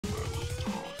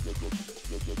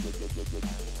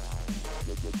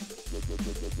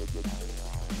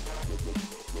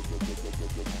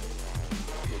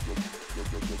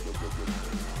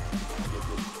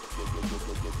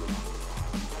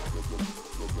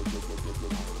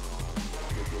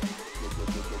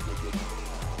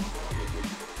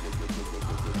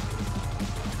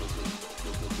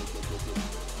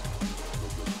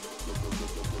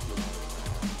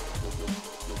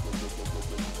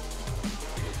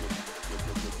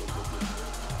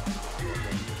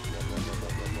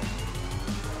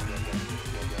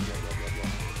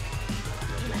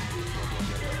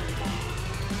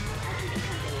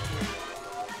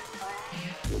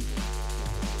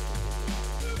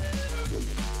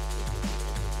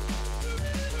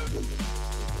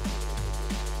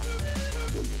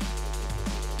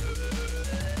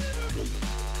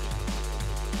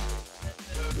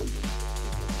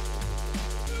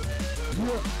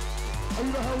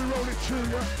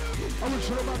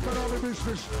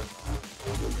Business.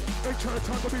 They try to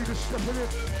time to be just stepping in.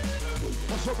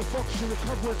 What's up the Foxy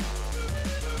recovering?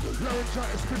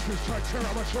 Laryngitis business, try to tear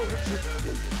out my throat.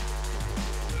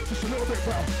 Just a little bit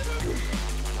better.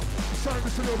 Sound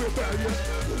just a little bit better, yeah?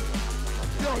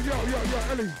 Yo,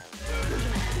 Ellie.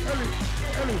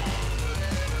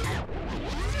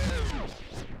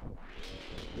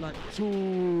 Like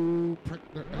two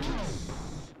pregnant Ellies.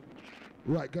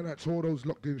 Right, get out to all those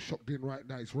locked in, shocked in right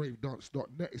now. It's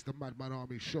ravedance.net. It's the Madman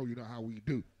Army show. You know how we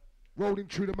do. Rolling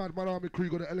through the Madman Army crew.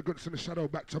 You got the Elegance and the Shadoe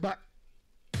back to back.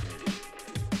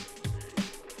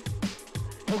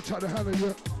 Hold tight the Hannah,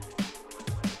 yeah.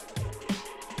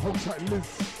 Hold tight Liz.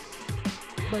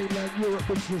 Mainland Europe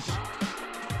business.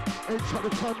 Ain't tight the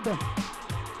Thunda.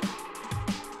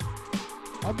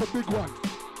 I'm the big one.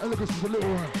 Elegance is the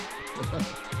little one.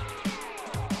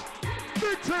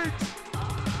 Big things.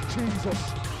 Jesus.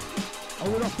 I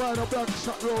will not find a blank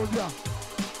shot round, yeah.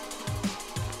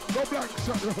 No blank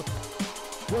shot round.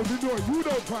 Well, we know you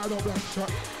don't find a blank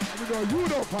shot. And we know you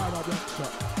don't find a blank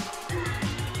shot.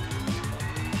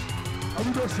 And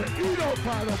we don't say he don't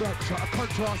find a blank shot. A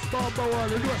contrast, number one,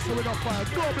 the rest of it don't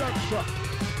find no blank shot.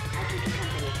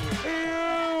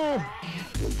 Ew.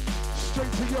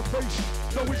 Straight to your face.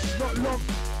 No, it's not long.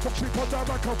 Foxy on that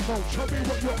microphone. Show me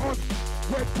what you're on.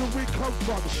 Where do we come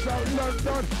from? Shout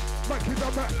London, Mackie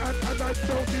on my hand and I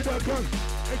don't need a gun.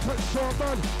 It's a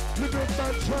Showman, living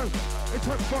mansion. It's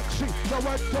a Foxy, no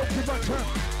I don't give a damn.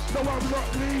 No I'm not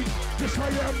lead, this I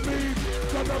am me.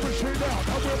 Got the machine out,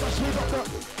 I will machine up the...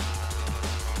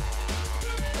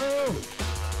 Oh.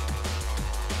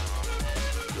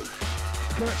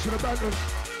 Collection abandoned.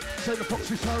 Say the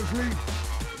Foxy sounds lean.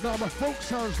 Now my folk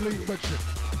sounds lean, mention.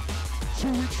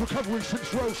 2 weeks recovery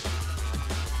since roast.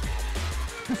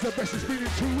 This is the best it's been in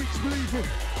 2 weeks, believe it.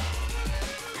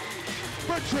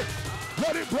 Patrick,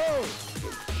 let it blow.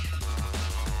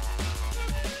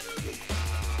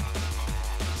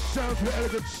 Sounds with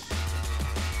Elegance.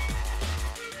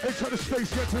 Enter the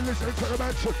space, get to Liz, enter the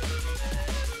mansion.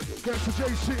 Get to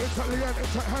JC, enter Leanne,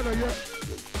 enter Hannah, yeah.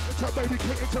 Enter Baby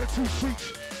King, enter the two sweets.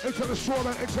 Enter the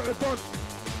Swallow, enter the Don.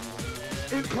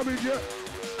 Incoming, yeah.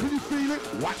 Can you feel it?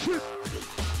 Watch it.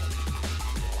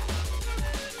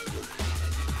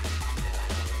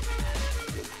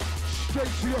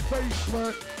 Straight to your face,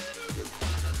 man.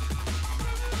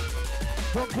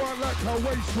 Don't go out like her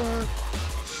waist, man.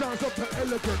 Sounds up to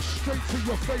Elegance. Straight to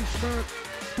your face, man.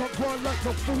 Don't go out like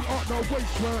the full art, no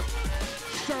waist, man.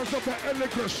 Sounds up to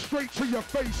Elegance. Straight to your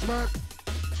face, man.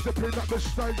 Stepping up the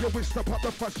style, you will step up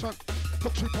the fashion.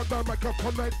 Foxy on the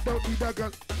microphone, I don't need a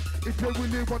gun. If you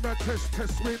really wanna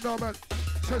test me now, man.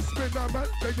 Test me now, man.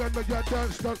 Then you know your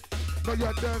dance done. Know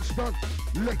your dance done.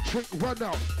 Electric run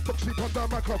out. Foxy on the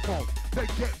microphone. They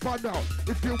get run out.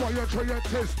 If you want your try and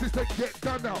test this, they get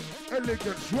done out.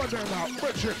 Elegance, run them out.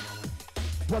 Richard.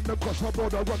 Run them cross the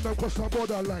border, run them cross the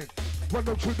borderline. Run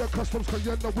them through the customs, cause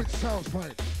you know it sounds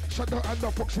fine. Shadoe and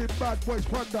the Foxy bad boys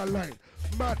wonderline.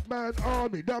 Madman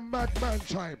Army, the madman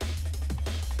chime.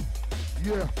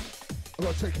 Yeah, I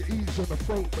gotta take it easy on the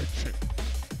throat, Richard.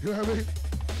 You know what I mean?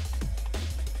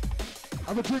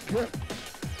 Have a drink, yeah?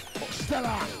 Oh,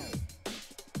 Stella!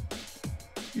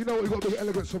 You know what we got to do,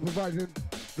 Elegance for providing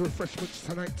the refreshments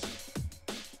tonight.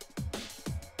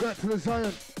 Go out to the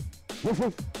Zion. Woof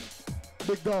woof.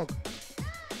 Big dog.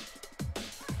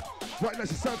 Right next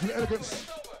to sound to the Elegance.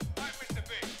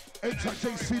 Ain't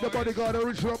JC, the bodyguard,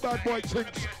 original bad boy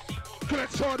things. Get it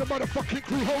to the motherfucking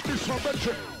crew, hold this one,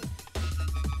 mention.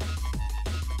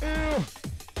 Ew.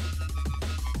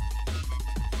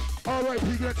 Alright,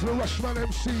 we get to the Rushman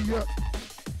MC, yeah.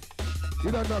 You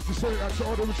don't have to say that to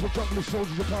all the original jungle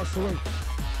soldiers who passed away.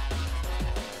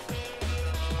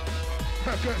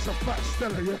 That gets a fat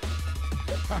Stella, yeah?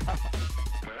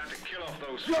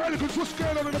 Yo, Elegance, what's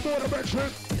going on in the border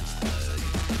mention?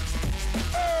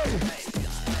 Hey!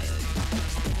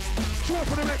 Draw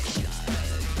for the mix.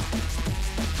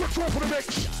 Draw for the mix.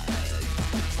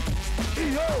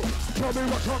 EO, tell me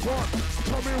what I want.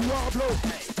 Tell me what I blow.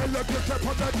 Elegance up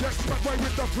on the decks, back way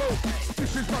with the flow.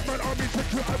 This is Batman Army,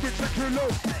 take you, I will take you low.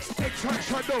 X-High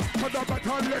Shadow, on the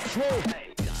baton, let's roll.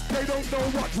 They don't know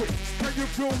what with. Can you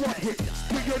feel what with?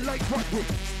 Do you like what with?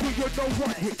 Do you know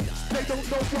what with? They don't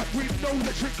know what we know,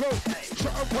 let it go.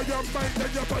 Shut up for your mind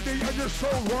and your body and your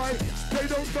soul, right? They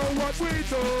don't know what we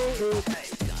know.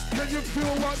 Can you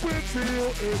feel what we feel?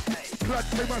 Glad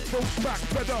to say my folks back,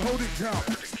 better hold it down.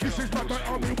 This is not my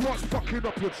army, what's fucking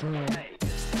up your town?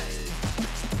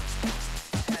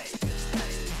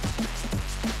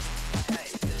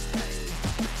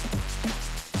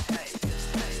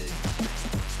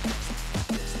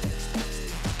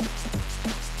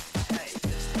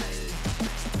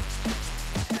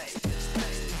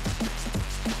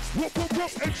 Whoop, whoop,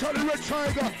 whoop, inside the red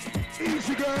tiger.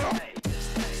 Easy, girl.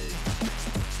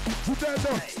 Who there,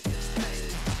 though?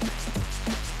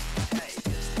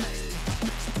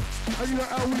 And you know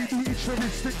how we do each every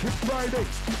stinking Friday.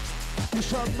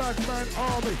 It's a madman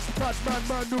army, madman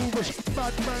maneuvers,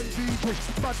 madman DJs,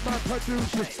 madman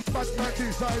producers, madman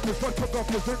designers,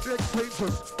 photographers and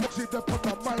exchangers. Foxy them on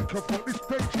the microphone, it's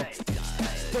danger.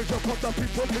 Danger from the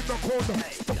people in the corner.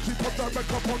 Foxy put the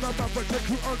microphone and never take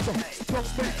you under.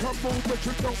 Don't make a move, but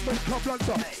you don't make a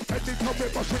blunder. Anytime we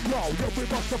must say, yo, yeah, we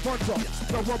must have wonder.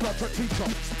 No, I'm not a teacher,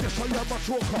 yes I am a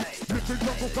talker. Living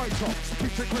jungle fighter,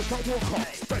 teaching Christian Walker.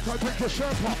 Better drink your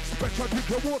Sherpa, better drink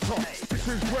your water. This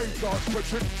is Wave Dance,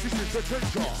 Richard, this is the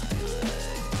danger.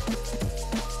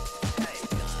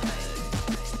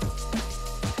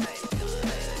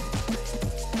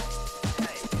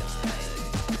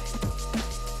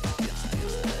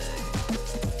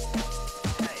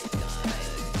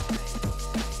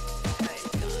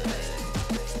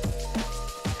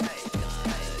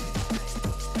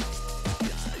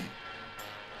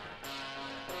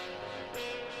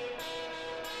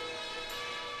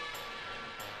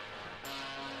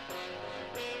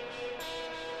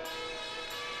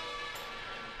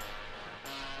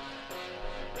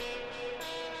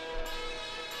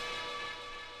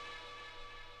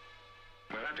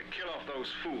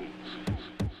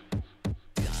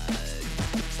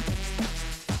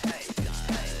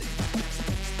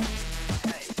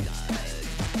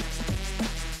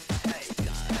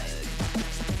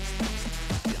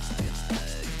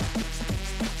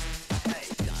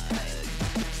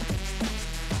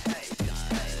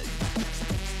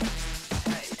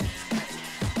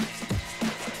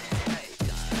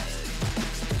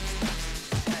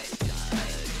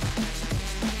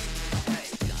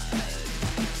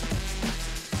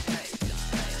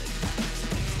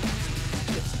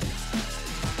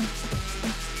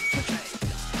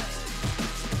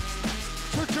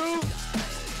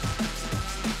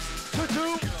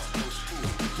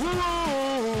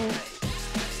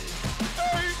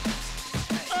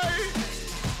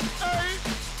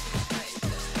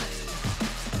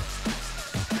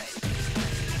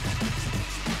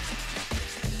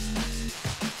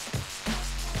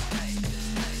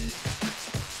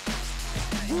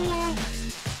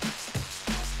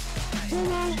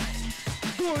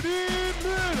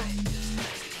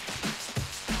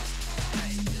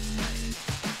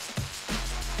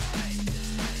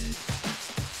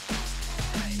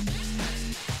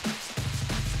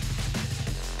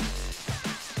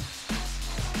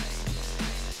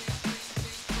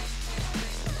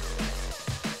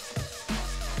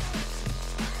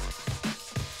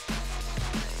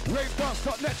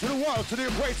 Got next to the world, to the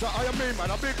equator, I am me, man,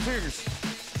 I big things.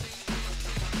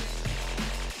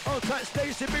 Old tight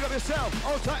Stacy, big up yourself.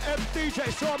 Old tight DJ,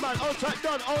 Storman, old tight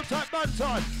Dunn, old tight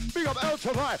Banton. Big up El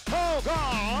Tavai. Oh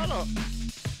God!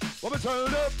 When we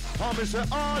turn up, how me say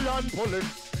iron pulling.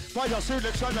 Fire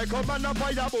selection, I come and I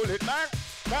fire bullet. Bang,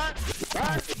 bang,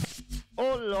 bang.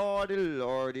 Oh lordy,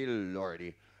 lordy,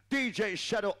 lordy. DJ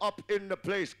Shadoe up in the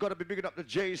place. Gotta be bigging up the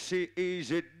JC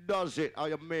Easy does it. I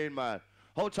am main man.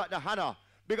 Hold tight to Hannah.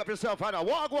 Big up yourself, Hannah.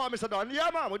 Walk on, Mr. Don. Yeah,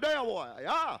 man, we're there, boy.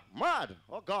 Yeah, mad.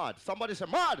 Oh, God. Somebody say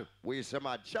mad. We say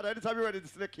mad. Shadow, anytime you're ready to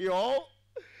slick, yo.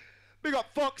 Big up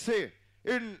Foxy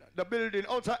in the building.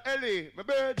 Outer Ellie, my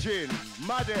virgin.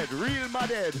 Madded, real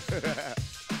madded.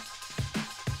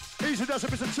 Easy does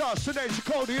it, Mr. Charles. Tonight,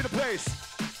 Shadoe in the place.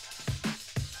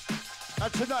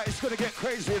 And tonight, it's going to get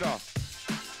crazy, you know.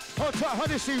 Hold tight,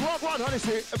 Honey C. Walk on, Honey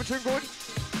C. Everything good?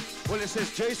 Well, it says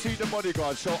JC the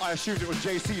bodyguard, so I assumed it was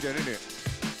JC then, innit?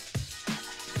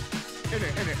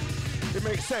 Innit? It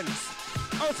makes sense.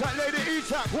 Outside Lady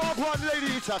E-Tack. Walk one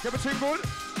Lady E-Tack. Everything good?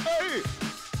 Hey!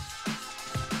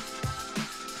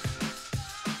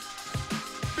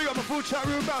 Big up my food chat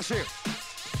room massive.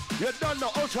 You done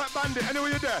now, outside bandit,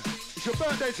 anyway you're there. It's your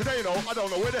birthday today, you know. I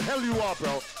don't know where the hell you are,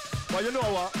 bro. But you know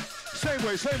what? Same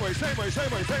way, same way, same way,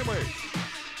 same way, same way.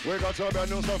 We got a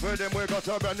brand new stuff for them, we got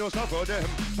a brand new stuff for them.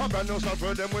 A brand new stuff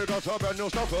for them, we got a brand new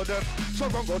stuff for them. So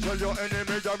run go tell your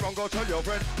enemy, just run go tell your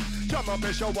friend. Jam and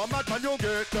make sure one mad man you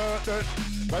get that.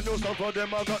 Brand new stuff for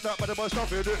them, I got that, but the boy stuff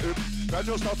for them. Brand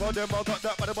new stuff for them, I got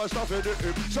that, but the boy stuff for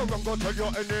them. So run go tell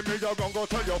your enemy, just run go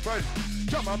tell your friend.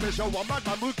 Jam and make sure one mad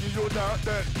man will give you that.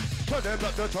 Tell them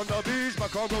that the Thunda bees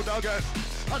back on road again.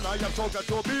 And I am so glad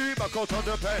to be back out on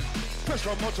the pen. Fresh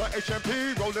from motor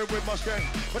HMP, rolling with my skin.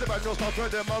 But if I know stuff for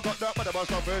them, I got that, but if I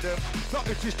stop for them. Not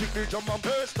it is strictly jump on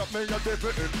pace, stop me a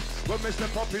different. When we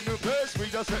step up in new place, we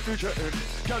just set new shitting.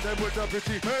 Tell them with the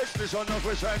pretty face, this on of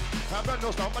wish and have brand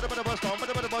new stuff, but if I stop, but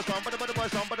if I stop, but if I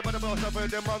stop, but if I stop for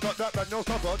them, I got that, brand new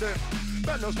stuff for them.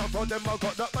 Brand new stuff for them, I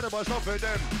got that, but if I stop for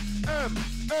them.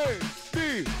 M-A-B-O-M-A-N,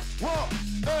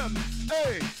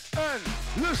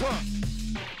 listen.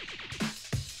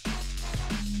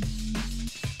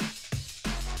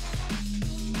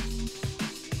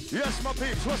 Yes, my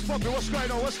peeps, what's poppin', what's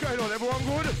going on, everyone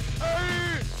good?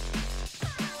 Hey!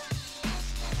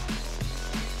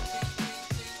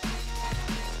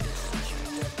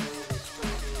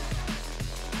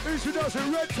 Easy does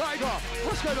it, Red Tiger.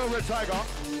 What's going on, Red Tiger?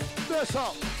 Bless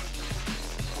up.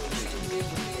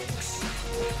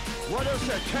 What else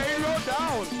said? K-Roll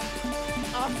down.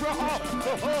 Afro up.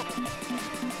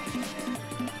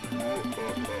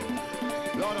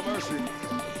 Lord of mercy.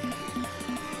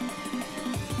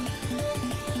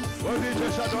 Well, we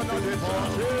just shut down the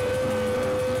party.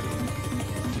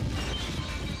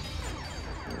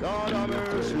 Lord of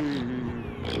mercy.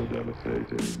 So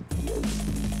devastating.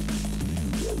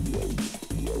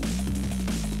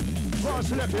 Cross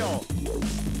left, yo.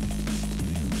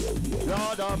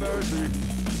 Lord of mercy.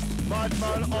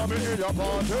 Madman army in your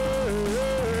party.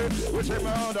 We say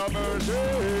Lord of mercy.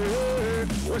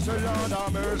 We say Lord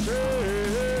of mercy.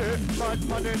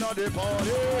 Madman in the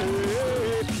party.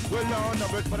 Well, Lord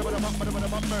of it,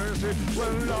 mercy.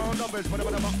 Well, Lord of it,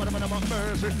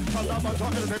 mercy. Salaman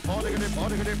talking to the party,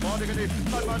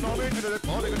 Madman army into the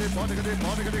party, mercy,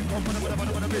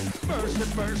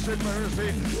 mercy, mercy.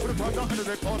 Put the thunder into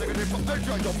the party,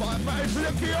 enjoy your bad face,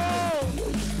 look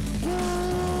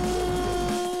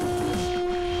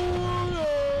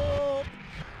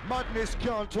Madness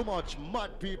can't too much.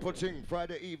 Mad people thing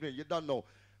Friday evening. You don't know.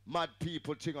 Mad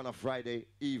people thing on a Friday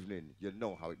evening. You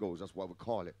know how it goes. That's why we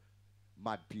call it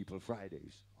Mad People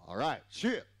Fridays. All right,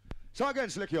 shit. So again,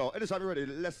 Slick yo, anytime you're ready,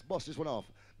 let's bust this one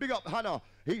off. Big up Hannah.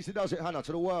 Easy does it, Hannah,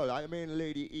 to the world. I mean,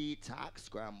 Lady E-Tack,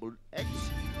 scrambled eggs,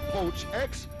 poached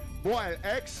eggs, boiled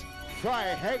eggs,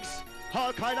 fried eggs,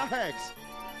 all kind of eggs.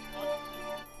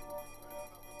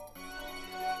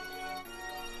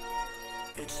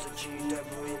 It's the G-Dub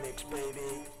remix,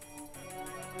 baby.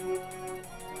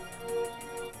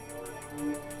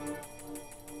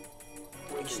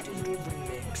 Wasted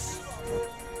remix.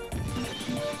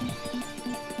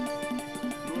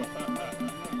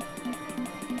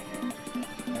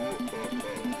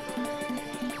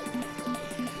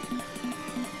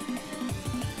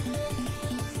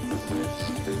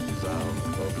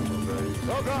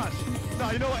 Oh gosh!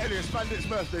 Now you know what, Elliot? Bandit's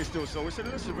birthday still, so we said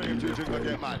let's bring him to and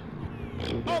get mad.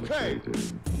 Okay!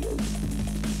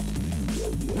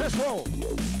 Let's roll!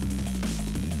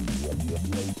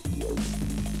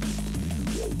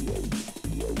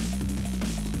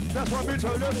 That's what we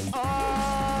told them.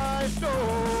 I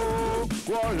know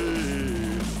why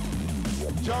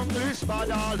jungle is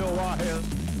bad all the while.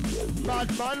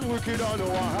 Madman wicked all the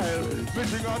while.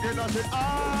 Missing again, I said,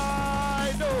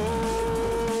 I know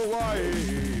why.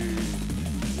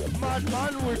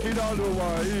 Madman wicked all the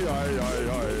while.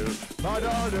 Mad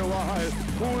all the while.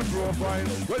 Cool profile.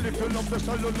 Well, if you love the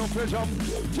style, you love the jump.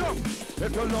 Jump.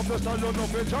 If you love the style, you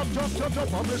love the jump.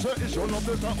 Jump. I'm say it's your love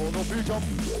the style, oh no, free jump.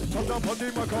 Come down for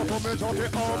the microphone,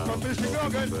 talking out from missing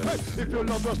again. Hey, if you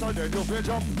love the style, then you free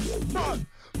jump.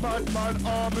 Madman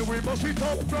army, we must hit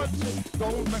up front.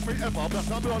 Don't make me ever black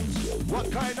a blunt.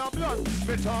 What kind of blunt?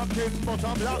 Me talking but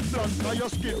a black blunt. Now your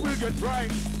skin will get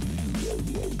bright.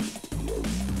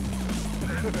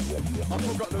 I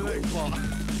forgot the next part.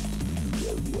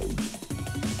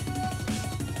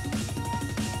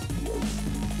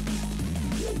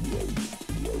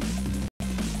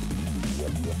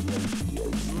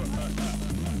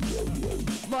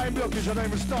 Mind blockage, I don't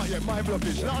even start yet. Mind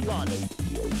blockage, not done.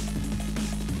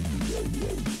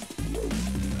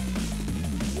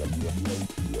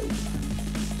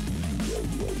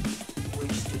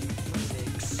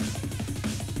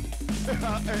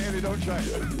 Hey, Ellie, don't try.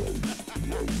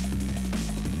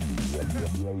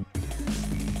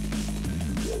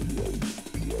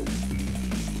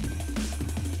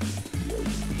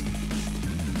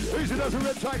 Easy does a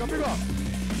red tiger, big up.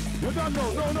 You done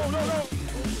no.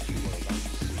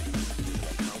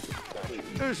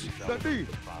 It's the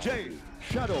DJ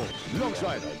Shadow,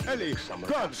 alongside Ellie,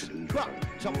 Guns,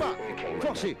 Sept,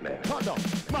 Foxy, Thunda,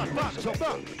 Mad, Sept.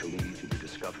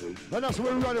 And that's the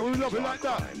way we run it, we love it like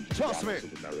that. Trust me.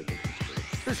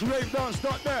 This rave dance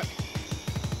start there.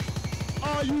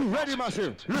 Are you ready,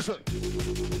 massive? Listen.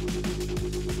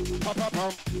 Pop, pop,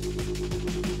 pop.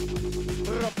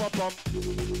 Pop, pop, pop.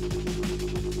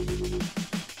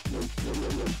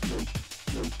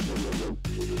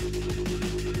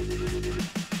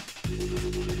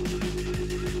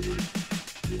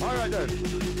 All right then.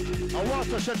 I want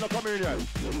to shed the communion.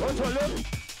 Don't you look?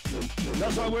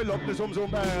 That's why we love the zoom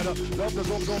band. Love the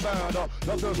zoom band.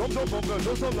 Love the zoom love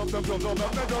the zoom.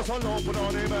 Make us alone put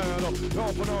on him man.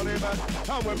 Don't put on him man.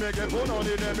 And when we get put on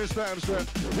it, then it's damn straight.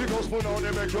 He goes put on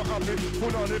it, make you happy.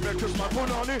 Put on it, make you smart.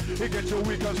 Put on it, he get you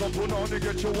weak and some put on it,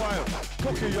 get you wild.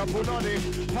 Cookie, you put on it,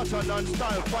 pattern and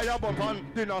style. Fire bump on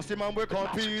dynasty man, we can't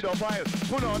feed a file.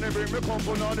 Put on it, bring me come,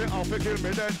 put on it, I'll kill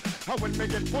me dead. And when me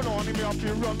get put on it, me have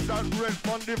to run that red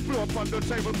on the floor, on the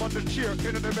table, on the chair,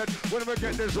 in the bed. When we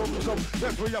get the zoom,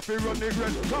 that's where you have to run the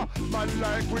red. Man,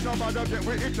 like we no matter get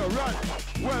we ignorant.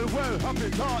 Well, happy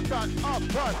thought that up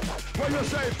front. When you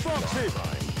say Foxy,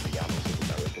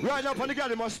 right up on the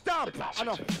galley, must stop. I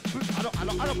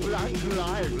don't blank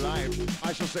live.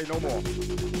 I shall say no more.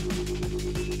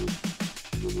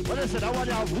 But I said I want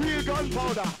to have real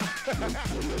gunpowder.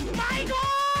 My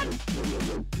God!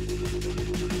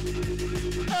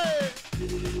 Hey!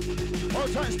 All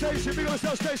right, Stacey, big up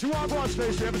yourself, Stacey. What go on,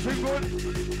 Stacey? Everything good?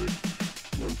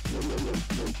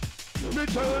 Me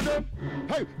tell them,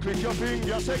 hey, click your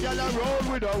finger, say gyal a roll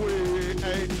with a way,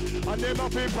 hey. And them a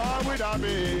fi par with a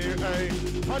me, hey.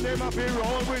 And them a fi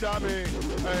roll with a me,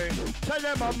 hey. Tell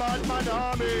them a madman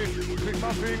army. Click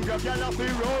my finger, gyal a fi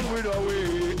roll with a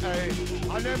way, hey.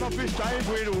 And them a fi shine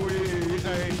with a way,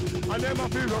 hey. And them a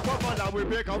fi rock up and a we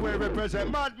make a way represent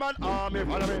madman army.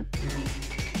 Follow me.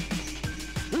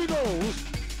 He goes,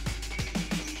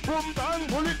 boom bang,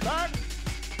 pull it back.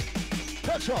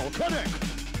 Petrol, connect.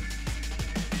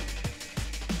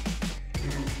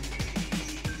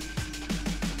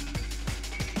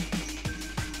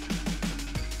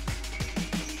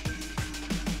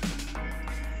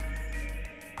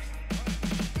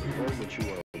 What you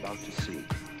are about to see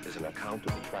is an account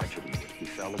of a tragedy that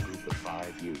befell a group of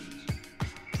 5 youths.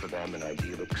 For them, an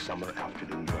idyllic summer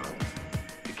afternoon run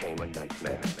became a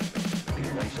nightmare. The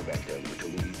events of that day were to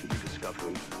lead to the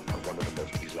discovery of one of the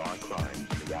most bizarre crimes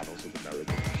in the annals of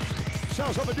American history.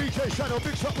 Sounds like a DJ Shadoe,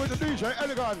 mixed up with the DJ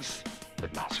Elegance.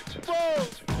 That massacres. Whoa!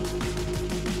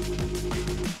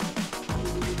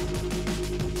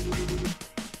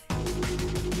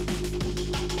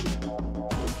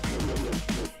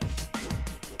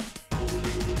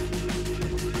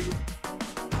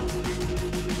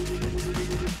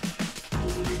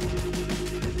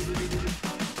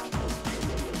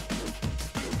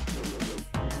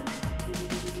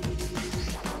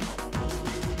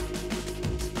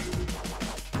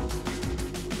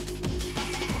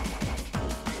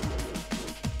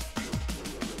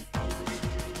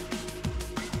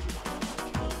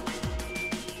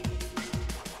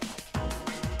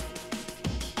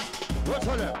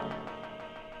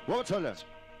 What's on that?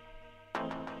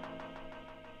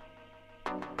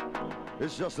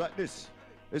 It's just like this.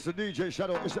 It's the DJ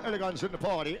Shadow, it's the Elegance in the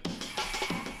party.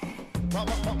 Man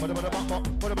army for the video. Man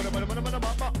army for the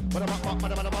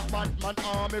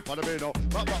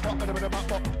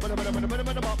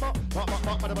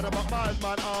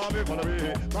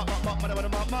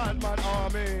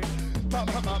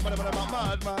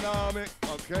man army.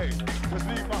 Okay, just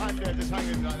leave my hand there, just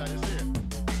hanging like that. You see it?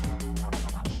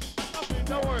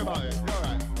 Don't worry about it. You're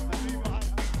alright.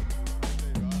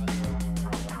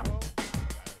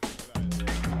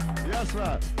 Yes,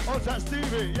 right. Out at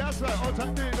Stevie. Yes, right. Out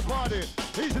at D in the party.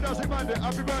 Easy does it, man.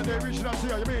 Happy birthday. Reaching out to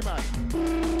you. You mean, man?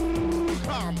 Ooh,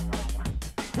 come.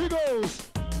 He goes.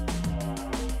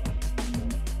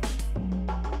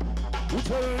 We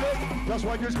tell them. That's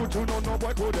why it's good to know no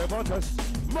boy could ever test.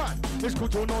 Man, it's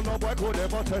good to know no boy could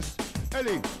ever test.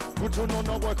 Ellie, good to know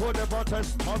no boy could ever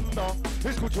test. Thunda,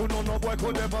 it's good to know no boy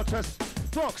could ever test.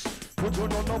 Fox, good to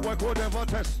know no boy could ever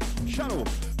test. Shadoe,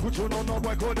 good to know no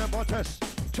boy could ever test.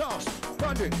 Charles,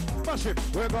 Bandit,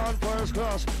 Massive, we're gone first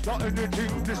class. Not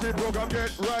anything this program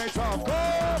get right off.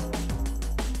 Go!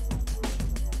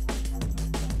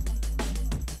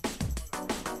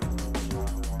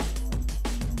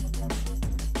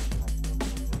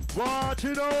 What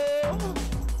you know?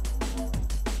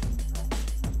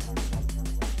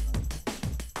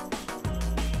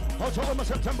 Hot on my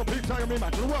September, please tell me,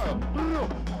 man, to the world.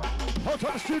 Hot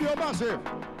on the studio, massive.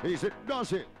 Easy,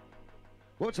 does it.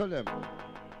 What's on them?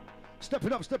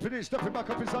 Stepping up, stepping in, stepping back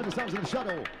up inside the sounds of the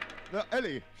shadow. No,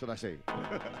 Ellie, should I say.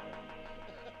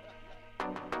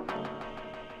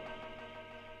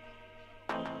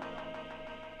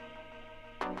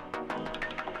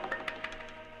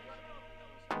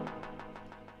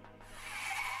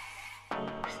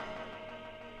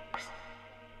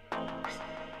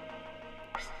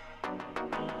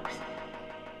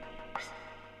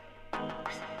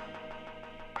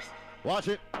 Watch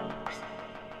it.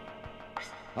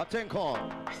 I think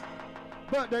on.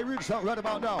 Birthday reach out right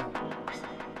about now.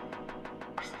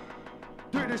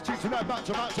 Doing this tune tonight, back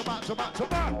to back to back to back to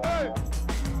back. Hey!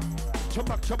 To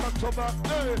back to back to back.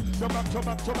 Hey! To back to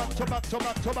back to back to back to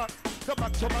back to back. To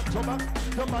back to back to back.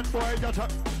 The mad boy, the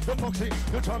attack. The Foxy,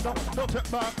 the Thunda. No take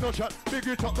back, no shot. Big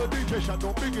it up, the DJ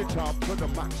Shadoe. Big it up to the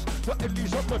max. The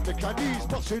Elegance up with the candies,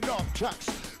 busting up tracks.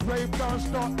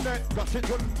 Ravedance.net, got it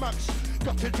to the max.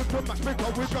 Got it to the max,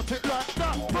 because we got it like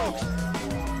that, folks.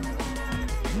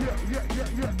 Yeah.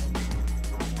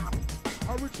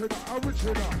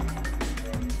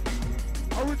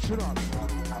 Original.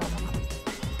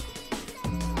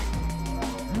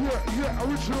 Yeah,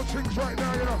 original things right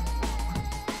now, you know.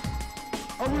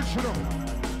 Original.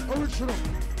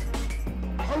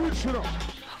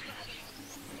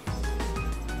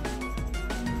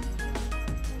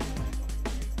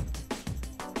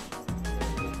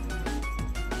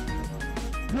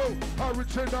 Yo,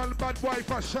 original bad boy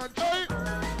fashion. Hey.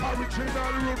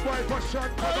 Original rude boy fashion.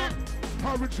 Hey.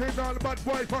 Original bad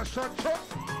boy fashion.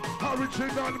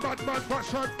 Original bad man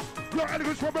fashion. Yo,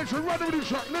 Elegance formation, run with the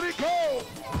shot, let it go.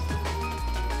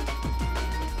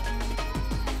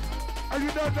 And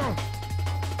you don't know.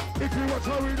 If you watch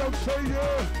how we don't say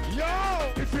yo.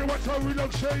 If you watch how we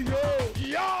don't say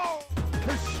yo.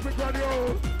 Kiss me, granny.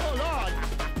 Oh, Lord.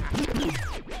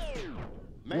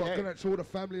 Welcome to all the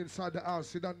family inside the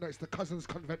house. You don't know, it's the cousins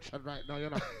convention right now, you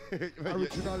know.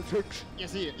 Original tricks. You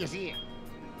see it.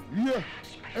 Yeah,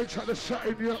 ain't trying to shut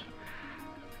in you.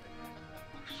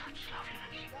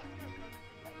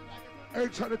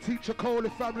 Ain't trying to teach a Coley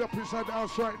family up inside the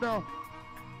house right now.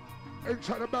 Ain't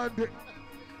trying to band it.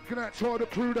 Get out to all the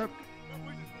crew them.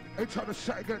 Ain't trying to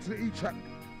shut it, get to the E-track.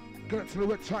 Get to the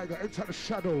Red Tiger, ain't trying to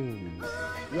Shadoe.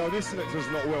 Yo, this selector's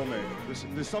not well, mate.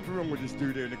 There's something wrong with this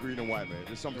dude here in the green and white, mate.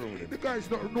 There's something wrong with him. The guy's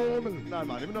not normal. No,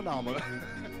 man, even not normal.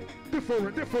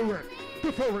 Different.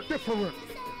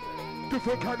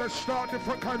 Different kind of start,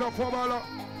 different kind of formula.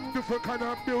 Different kind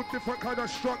of build, different kind of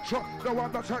structure. No,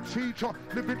 I'm not a teacher.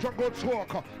 Living jungle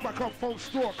talker. Microphone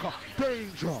stalker.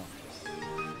 Danger.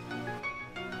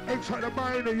 Ain't trying to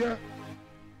mind it, yeah?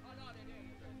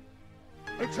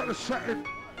 Ain't trying to set it.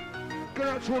 Get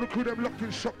out to all the crew them locked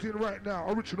in, shocked in right now.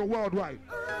 Original worldwide.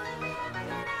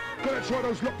 Get out to all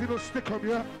those locked in on Stickum,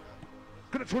 yeah?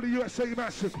 Get out to all the USA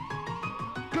massive.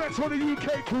 Get out to all the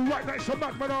UK crew right now. It's a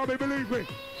madman army, believe me.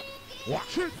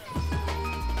 Watch it.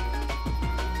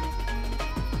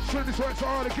 Send this right to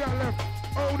all the gal left.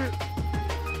 Own it.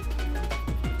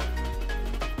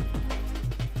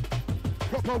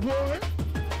 Proper boy.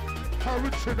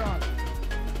 Original.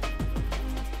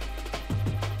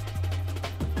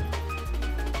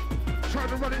 Trying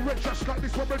to run it red just like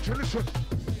this one, mention, listen.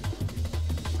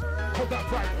 Hold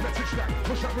that right, let's extract.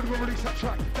 Push that rhythm and release that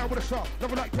track. Down with a star,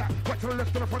 never like that. Right to the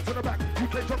left, to the front, to the back.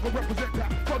 UK jungle represent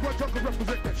that. Worldwide jungle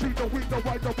represent that. She know we know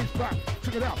why nobody's back.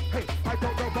 Check it out, hey, I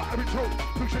don't know but I've been told.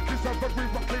 Big shit kiss up, but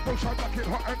rock cable, shine like it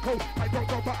hot and cold. I don't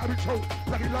know but I've been told.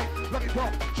 Like it light, like it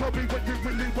dark. Show me when you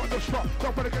really want to stop.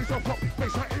 Don't let the gates off up.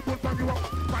 Face like it will bang you up.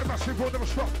 My massive will never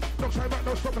stop. No time out,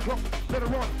 no stop the clock. Let it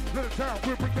run, let it down.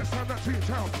 We'll bring that sound out to your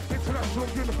town. International,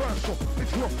 universal.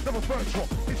 It's raw, never virtual.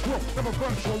 It's raw, never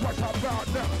virtual. Right about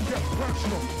now, get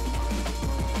personal.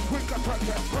 We got to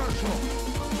get personal.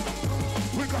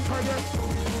 We got to get.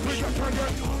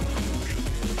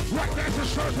 Right there's a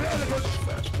certain elegance.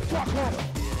 Fuck off.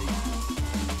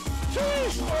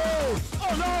 Jeez!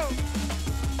 Oh no!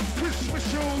 Christmas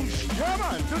shoes. Yeah,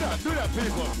 man, do that,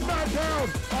 people. Man down.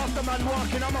 After man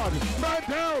walking, I'm on. Man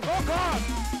down. Oh God.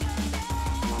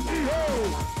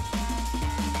 Yo.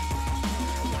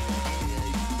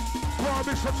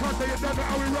 Mr. Thunda, you don't know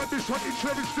how we run this one, it's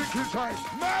really stinking time.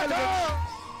 Man,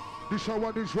 this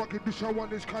one is rocking, this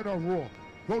one is kind of raw.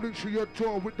 Rolling through your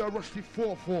door with the rusty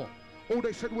 4-4. All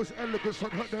they said was elegance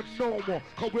and hurt them no more.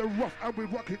 Cause we're rough and we're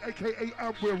rocking, aka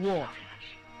and we're raw.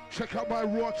 Check out my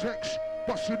raw text,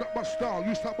 busting up my style.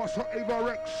 Used to bust on Ava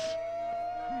Rex.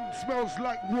 Smells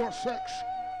like raw sex.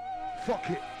 Fuck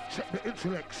it. Check the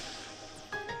intellects.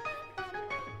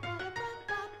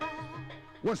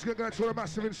 Once again, going to the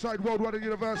massive inside worldwide and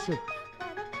universal.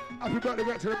 Happy birthday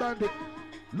back to the bandit.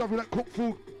 Love you like cook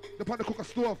food. The pan to cook a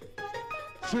stove.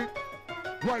 Sweet.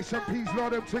 Rice and peas and all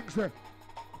them things there.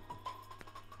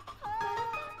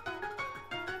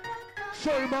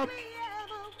 Sorry, man.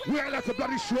 We ain't like a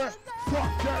bloody swear.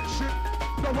 Fuck that shit.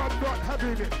 No, I'm not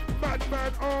having it.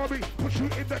 Madman army, put you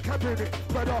in the cabinet.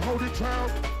 Better hold it down,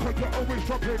 cause you're always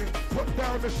dropping it. Put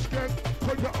down the skank,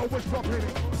 cause you're always dropping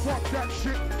it. Fuck that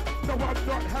shit. No, I'm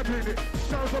not having it.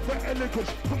 Sounds of the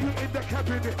elegance, put you in the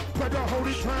cabinet. Better hold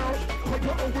it down, cause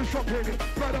you're always dropping it.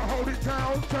 Better hold it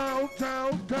down, down,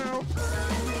 down, down.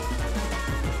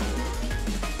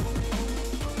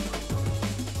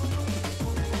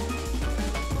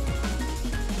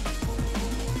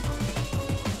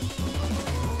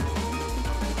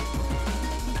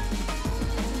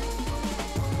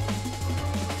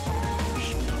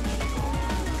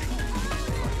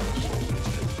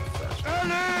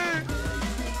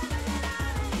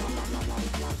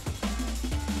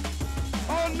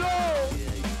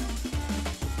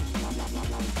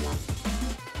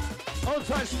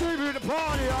 Outside Stevie at the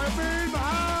party, I mean,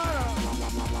 man.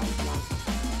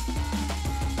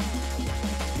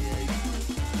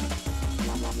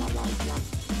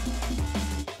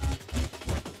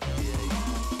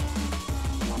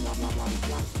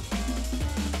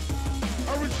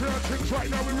 Original things right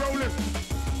now, we rolling.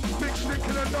 Big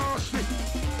stinking and nasty.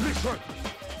 Listen.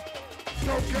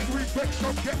 Don't get me vexed,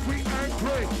 don't get me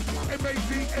angry.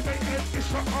 M-A-D-M-A-N, it's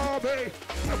the army.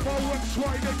 If I was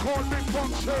why they call me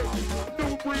Foxy.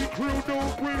 New breed crew, new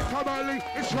breed family.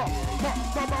 It's a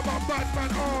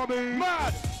Batman army.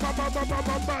 Mad!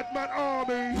 Batman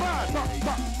army. Mad!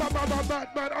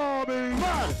 Batman army.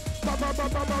 Mad!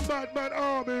 Batman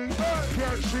army.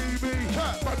 Can't see me.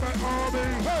 Batman army.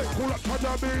 Pull up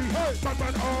Thunda me.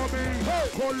 Batman army.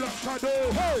 Pull up Shadoe.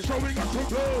 So we got to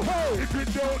blow. If you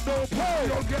don't know,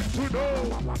 you'll get to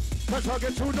know. Better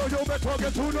get to know, you better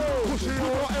get to know. Pussy, you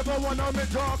don't ever wanna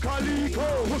make your calico.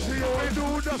 Pussy, I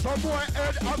do that some boy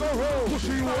head I go roll.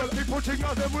 Pussy, all people think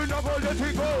of them, we never let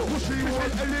it go. Pussy,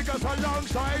 all elegance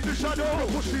alongside the shadow.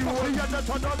 Pussy, all you the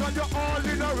thunder and you're all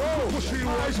in a row. Pussy,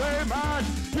 I say mad,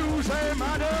 you say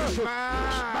madder.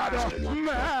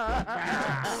 Mad.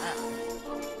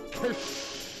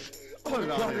 Kiss. Oh,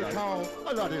 Granny cow.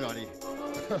 Oh, lordy.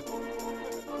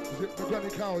 Is it the granny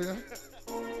cow, yeah?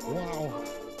 Wow.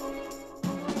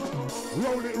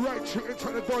 Roll it right to into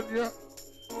the gun, yeah?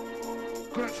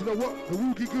 Go to the what? The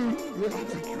woogie goo, yeah?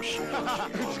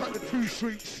 Inside the 2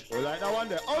 Streets. We like that one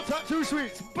there. Outside 2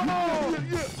 Streets. Boom!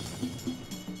 Yeah.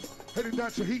 Heading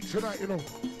down to Heat tonight, you know.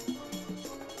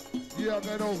 Yeah, I'm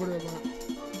going over there, man.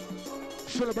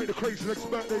 Celebrate the Crazy Legs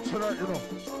birthday tonight, you know.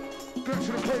 Go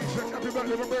to the Crazy Legs, happy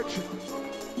birthday, my mention.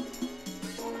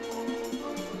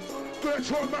 Go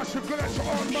to our massive, go to our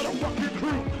motherfucking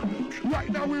crew. Right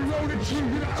now we rolling through, you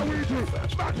know how we do.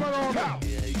 Back my arm out.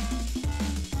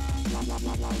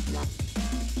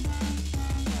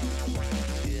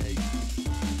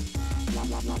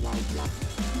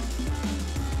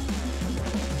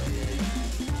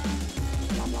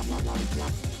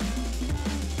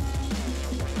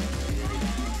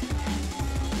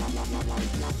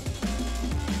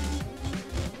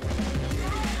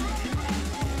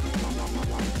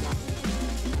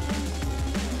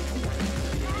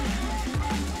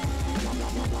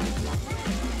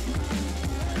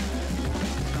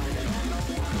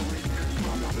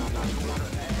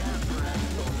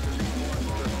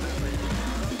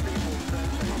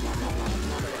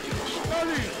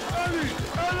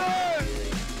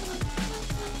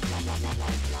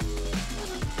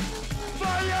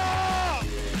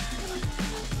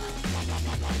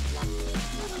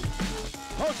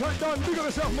 Outside done, big of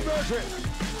yourself, my virgin.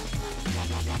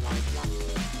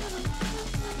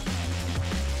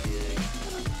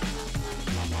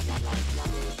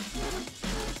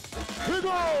 Here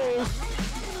goes.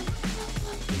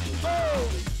 Oh.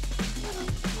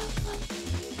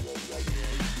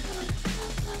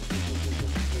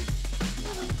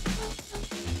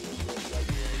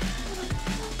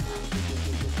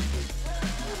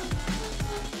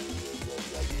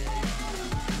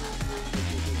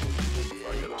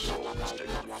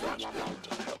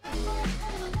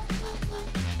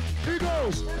 He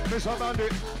goes, Mr.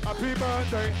 Bandit, happy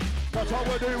birthday. That's how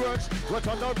we do works, what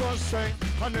another one say.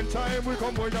 And in time we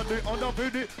come with the on the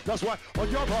video. That's why on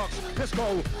your box, let's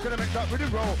go. Gonna make that really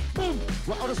roll. Boom!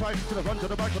 We're on the side, to the front, to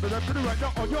the back, to the left, to the right.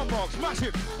 Now on your box,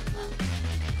 massive.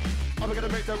 I'm gonna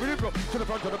make the rhythm go to the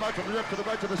front, to the back, to the left, to the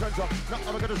right, to the center. Now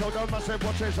I'm gonna slow down myself,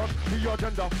 watch this on, be your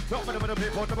agenda. Not when I'm gonna play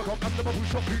for, never come, I'm never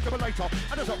push up, beat never lighter.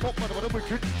 And there's a pop, but I'm a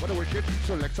wicked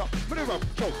selector. Minimum,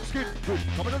 choke, skin, boom,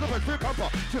 coming to the front, feel camper.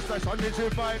 Just nice on this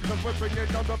vibe, cause we're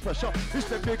bringing down the pressure. It's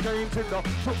the big games in the,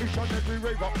 so each and every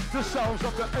raver. The sounds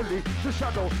of the Ellie, the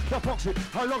Shadoe, the Foxy,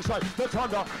 alongside the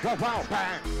Thunda, the wow,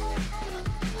 bang.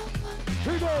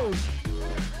 He goes.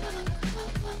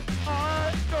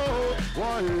 I know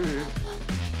why.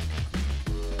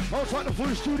 Outside the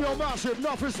full studio, massive,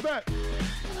 enough respect.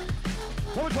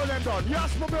 How much of them done?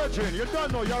 Yes, my virgin, you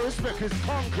don't know your respect is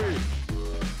concrete.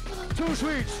 Two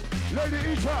sweets, lady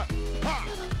eater. Ha,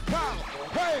 pow,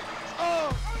 hey,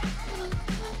 oh.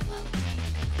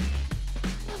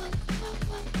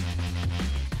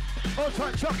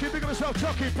 Outside Chucky, big up yourself,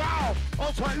 Chucky, pow.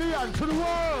 Outside Leon, to the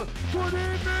world. Good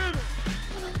evening.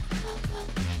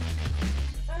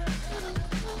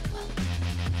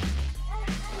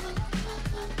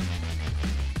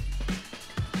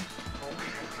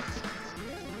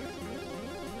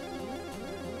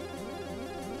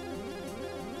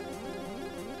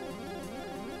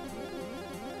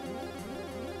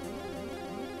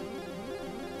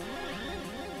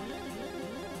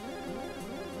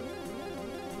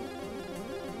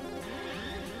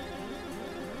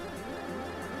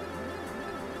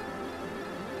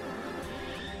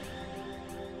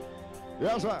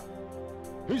 Yes, sir.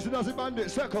 Easy does it, Bandit,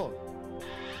 second.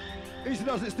 Easy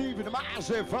does it, Steve, in the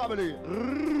massive family.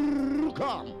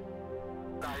 Come.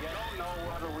 Now, you don't know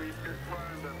whether we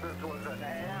confirmed that this was an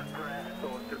aircraft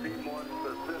or, to be more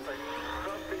specific,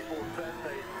 some people said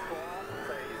they saw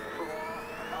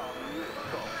a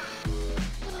missile.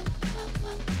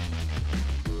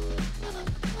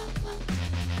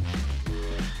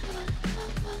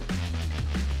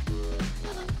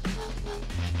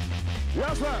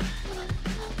 Yes, sir.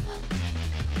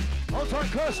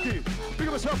 Outside Kirsty. Big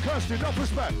up yourself, Kirsty. Enough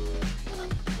respect.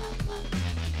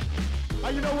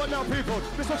 And you know what now, people?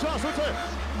 Mr. Charles, what's it?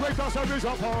 Wake us up is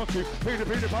a party. Peter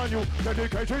pan you,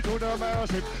 dedicated to the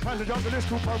massive. And the jungle is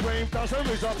Cooper Wave, that's a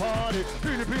party.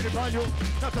 Peter pan you.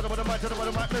 That's to the bottom mic,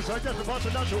 Mr. Just the party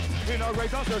natural. In our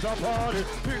race, that's a party.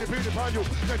 Peter pan you,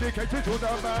 dedicated to the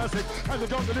massive. And the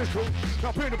jungle is cool.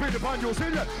 Now Peter pan you,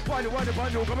 see ya. Why the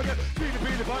pan you, come again.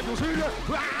 Peter pan you, see ya.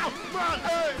 Wow, man,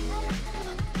 hey.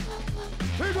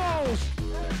 He goes.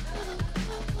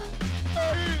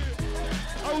 Hey.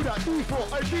 Oh, that D4,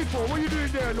 hey D4, what are you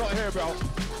doing there not here, bro?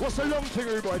 What's the long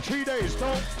thing, boy? 3 days,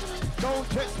 don't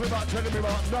text me about telling me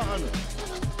about nothing.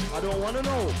 I don't want to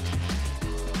know.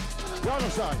 You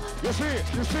understand? You see it,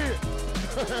 you see it.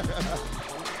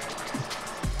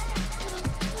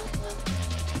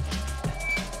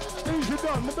 Easy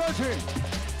done, the virgin.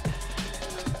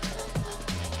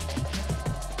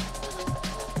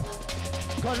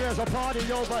 Cause there's a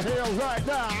party over here right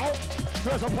now.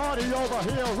 There's a party over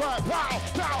here right now.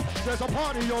 There's a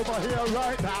party over here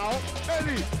right now.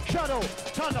 Ellie, Shadoe,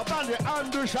 Thunda, Bandit,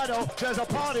 and the Shadoe. There's a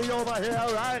party over here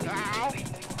right now.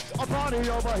 A party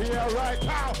over here right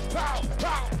now. Pow,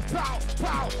 pow, pow,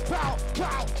 pow, pow,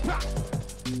 pow, pow.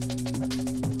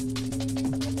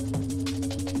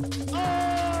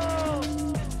 Oh!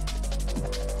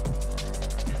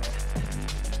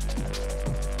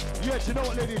 Yes, you know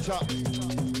what, ladies and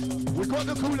gentlemen? We got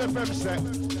the Cool FM set.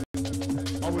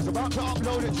 I was about to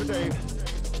upload it today,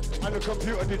 and the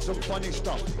computer did some funny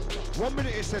stuff. 1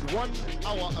 minute it said 1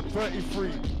 hour and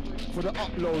 33 for the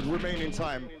upload remaining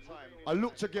time. I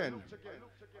looked again,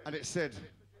 and it said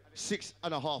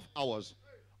 6.5 hours.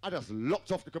 I just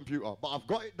locked off the computer, but I've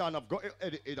got it done, I've got it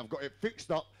edited, I've got it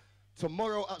fixed up.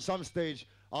 Tomorrow at some stage,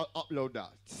 I'll upload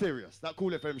that. Serious, that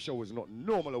Cool FM show was not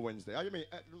normal on Wednesday. How you mean?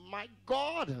 My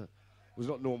God, it was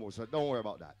not normal, so don't worry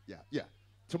about that. Yeah.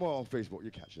 Tomorrow on Facebook,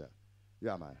 you catch that.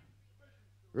 Yeah, man.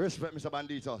 Respect, Mr.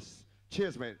 Banditos.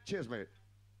 Cheers, mate. Cheers, mate.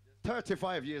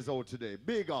 35 years old today.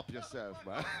 Big up yourself,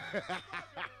 man.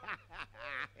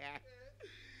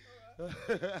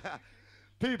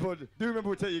 People, do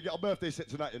remember we tell you get a birthday set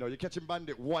tonight, you know. You're catching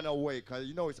Bandit 1 away, because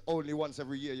you know it's only once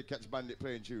every year you catch Bandit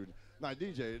playing tune. Nah,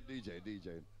 DJ.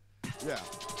 Yeah.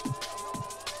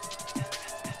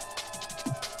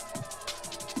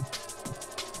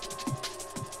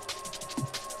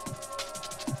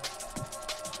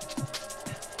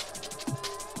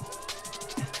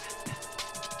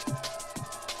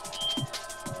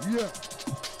 Yeah.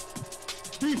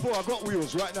 D4, I got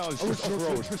wheels right now. It's just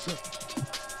off-road.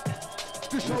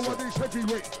 This show one is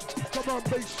heavyweight. Come on,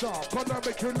 bass star, gonna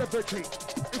make you levitate.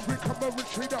 If we come and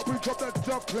retreat out, we drop that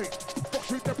dub plate.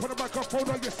 Foxy up on the microphone,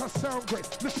 oh yes, I sound great.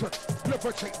 Listen,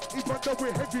 levitate, even though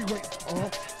we're heavyweight.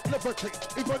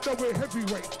 Levitate, even though we're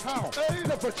heavyweight. How? Hey.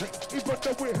 Levitate, even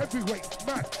though we're heavyweight.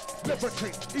 Man,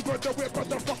 levitate, even though we're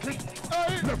motherfucking.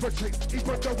 Hey. Levitate,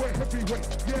 even though we're heavyweight.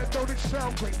 Yeah, don't it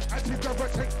sound great?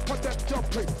 Anti-gravitate, on that dub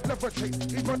plate. Levitate,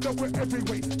 even though we're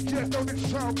heavyweight. Yeah, don't it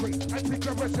sound great?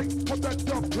 Anti-gravitate, on that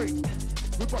dub plate.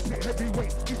 We bust it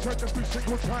heavyweight, each and every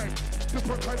single time.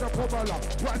 Different kind of formula,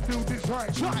 brand new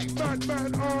design. Try,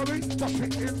 man, army, bust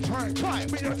it in time. Try,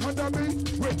 me and Thunda me,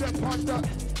 with the panda.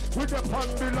 With the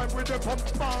panda line, with the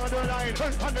borderline.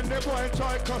 And then the boy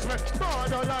try cross me,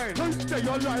 borderline. Say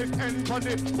your life end on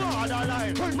the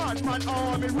borderline. Man,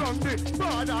 army, run the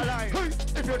borderline.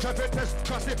 If you try to test,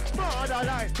 cross the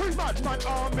borderline. Man,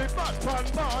 army, bad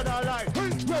borderline.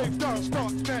 Wave down,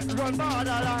 stop, net, run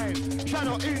borderline.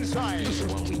 Shadoe inside.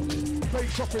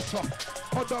 Base officer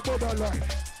on the borderline.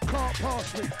 Can't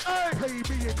pass me, pay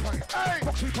me in kind.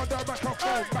 Foxy on the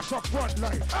microphone, mash up front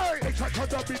line. Ain't trying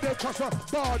to be there cause a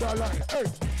borderline.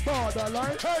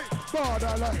 Borderline,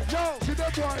 borderline. Yo, see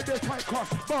them boy they tight cross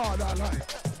borderline.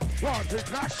 One big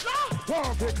clash,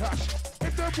 one big clash.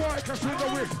 If them boy can swing the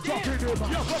whip, drop in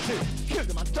him. Yo, Foxy, kill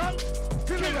them and done.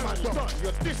 Kill them and done.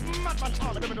 You're this madman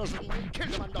arm in the middle. Kill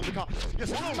them and done because you're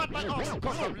so madman arm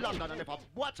across from London. And if I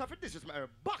watch out for this is my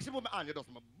boxing with my hand, you just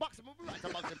boxing with my right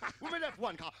and boxing with my left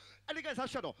one car. Elegance and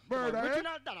Shadoe. Murder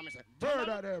original done, I say.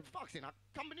 Murder them. Foxy, a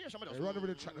combination with us. Run over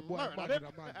the chat, the boy,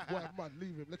 man,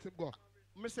 leave him, let him go.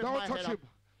 Mr. Don't touch him.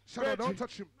 Shadoe, don't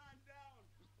touch him.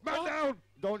 Man down.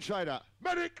 Don't try that.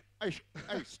 Medic. Hey,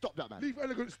 stop that, man. Leave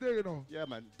Elegance there, you know. Yeah,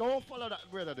 man. Don't follow that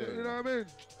brother there. You know what I mean?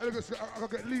 Elegance, I'll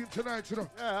get lean tonight, you know.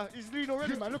 Yeah, he's lean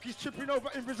already, man. Look, he's tripping over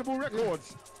invisible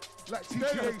records. Like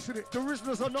TTA, isn't it? The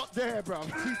Rizzlers are not there, bro.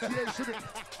 TTA, isn't it?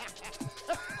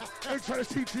 Ain't trying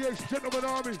to TTA, gentleman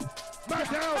army. Man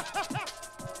down.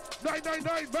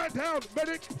 999, man down.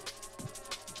 Medic.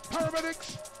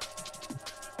 Paramedics.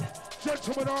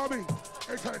 Gentleman army.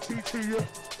 Ain't trying to TT you.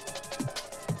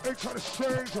 Ain't trying to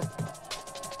change you.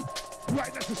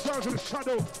 Right next to sounds of the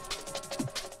Shadoe.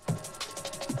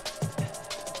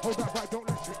 Hold that back, don't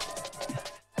let it.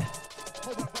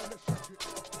 Hold that back, let's check it.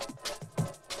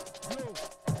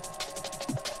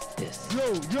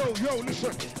 Yo,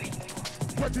 listen.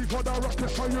 Ready for the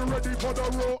ruckus, are you ready for the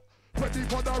roar? Ready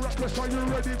for the ruckus, are you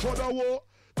ready for the war?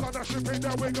 Gonna ship it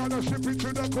that way, gonna ship it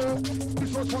to the core.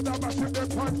 This was for the massive,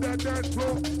 them on the dance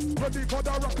floor. Ready for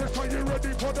the ruckus, are you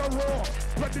ready for the roar?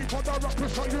 Ready for the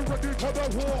ruckus, are you ready for the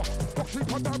war? Foxy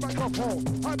on the microphone,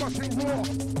 I must sing raw.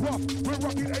 Rough, we're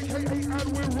rocking AKA and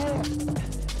we're raw.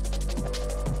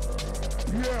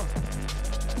 Yeah.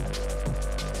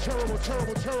 Terrible.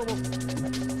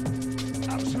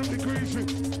 Absolutely greasy.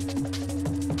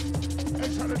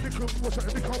 Ain't trying to nickel, what's that,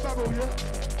 a nickel babble, yeah?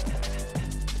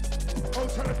 Oh,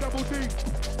 tell a double D.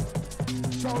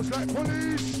 Sounds like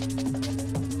police.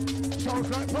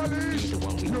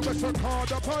 You better call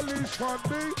the police on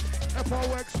me.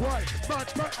 Foxy,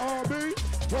 Batman army.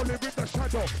 Rolling with the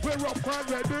Shadoe, we're up and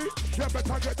ready. You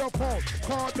better get the phone.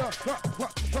 Call the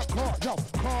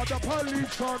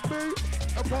police on me.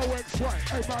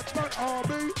 Foxy, Batman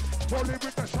army. Rolling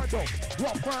with the Shadoe,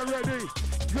 up and ready.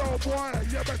 Yo boy,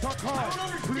 you better call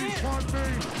police on me.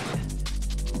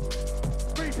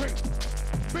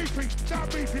 Beefy, that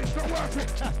beefy, it's not worth it.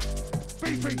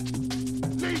 Beefy,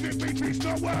 leave it, beefy, it's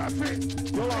not worth it.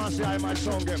 You want to see how my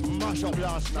song get mashed up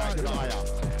last night, you know,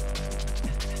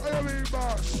 I mean,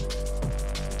 boss.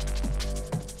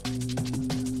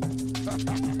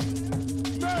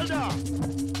 Murder,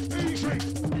 easy.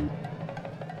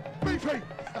 Beefy.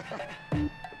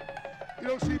 You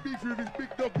don't see Beefy with his big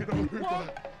dog, you know. What?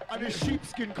 And his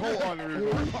sheepskin coat on,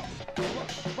 really. Man,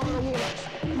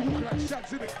 you walk like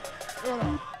shags, innit?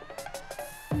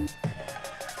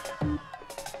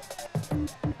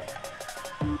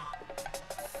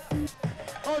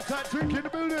 Outside drink in the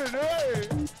building, hey!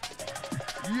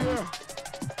 Yeah.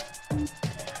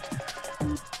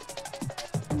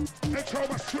 That's how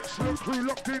my Switzerland crew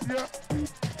locked in, yeah?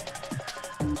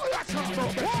 Oh, that's how I'm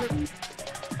not messing.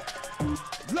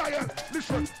 Lion,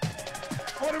 listen.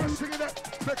 All of us singing that.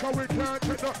 Because we can't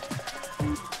take that.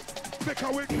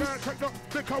 Because we can't take that.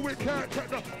 Because we can't take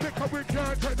that. Because we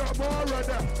can't take that more of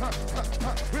that.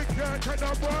 We can't take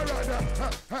that more of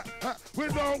that. We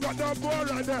don't want no more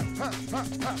of that.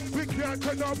 We can't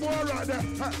take no more of that.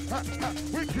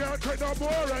 We can't take no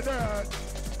more of that.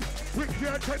 We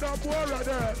can't take no more of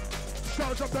that.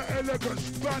 Sounds of the Elegance,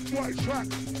 bad white track.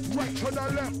 Right to the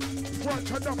left, front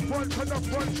to the front to the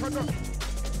front to the.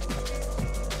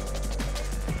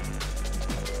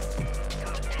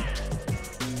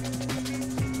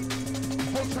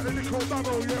 Stick on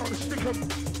Mamo, yeah, on the Stickum.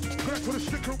 Connect to the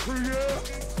Stickum crew, yeah.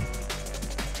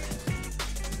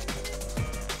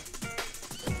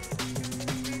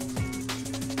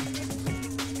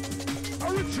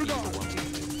 Original.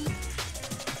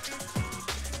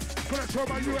 Connect to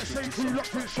my USA crew,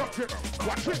 locked in, shocked it.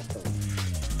 Watch it.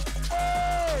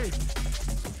 Hey!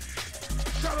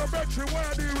 Shadow mention, what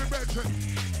I do with mention?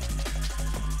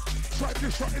 Try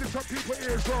this shot into some people's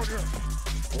ears on here.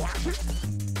 Watch it.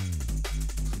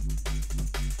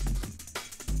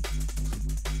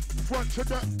 Front to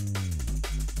the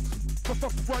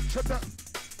front to the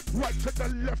right to the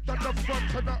left and the front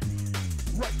to the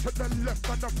right to the left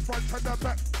and the front and the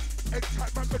back. Egg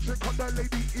type man bitch cut the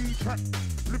lady E-track.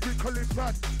 Lyrically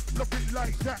bad, love it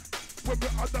like that. When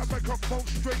we're on the microphone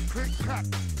straight click clack.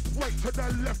 Right to the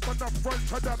left and the front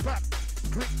to the back.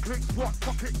 Click click what?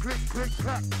 Fuck it click click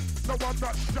clack. No I'm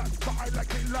not strapped but I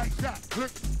like it like that.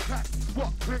 Click clack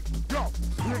what? Click yo.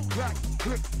 Click clack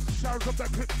click. Sounds of the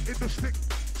click in the stick.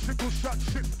 Single shot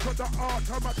shit to the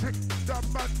automatic. The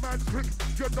man click.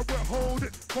 You know we hold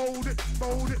it, fold it,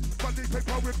 mold it. Money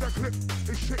paper with the clip.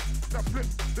 It's shit, the flip,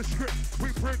 the script. We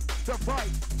bring the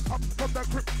vibe up from the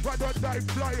grip. Ride or die,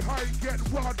 fly high, get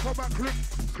wild from a click.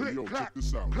 Click, yo, clack,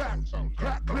 clack,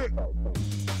 clack, click.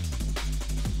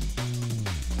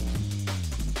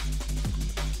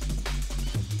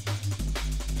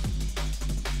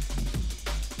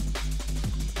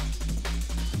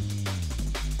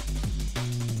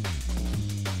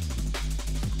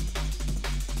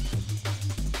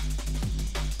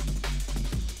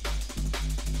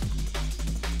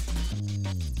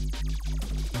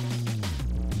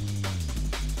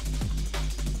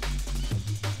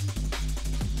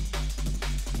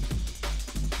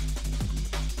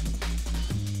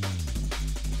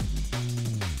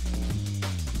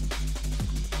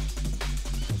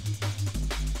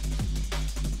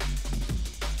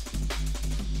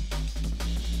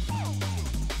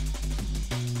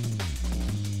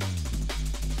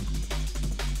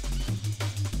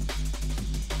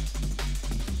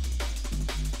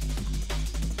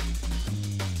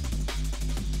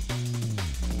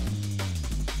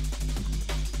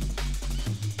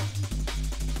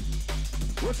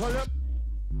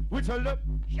 We tell them,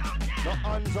 the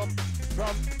hands up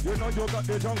from, you know you got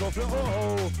the jungle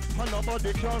flow, and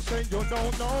nobody can say you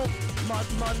don't know.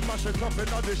 Madman mash it up in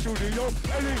the studio,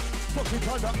 Ellie, fuck it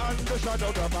on the hand, the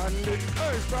shadow, the bandit.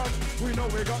 Hey from, we know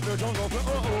we got the jungle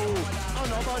flow, and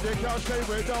nobody can say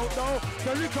we don't know.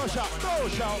 The liquor shot, no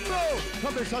shout, no.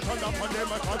 Come and shut on up on them,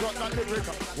 I got that lyric.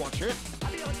 Watch it.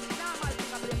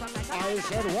 I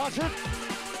said watch it.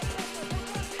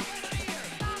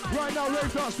 Right now,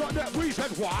 rave dance like that, we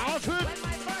said what?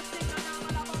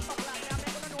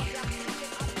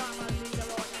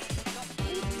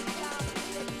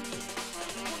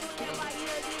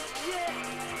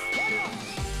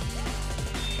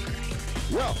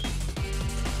 Yo.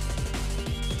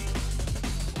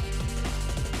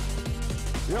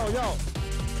 Yo, yo.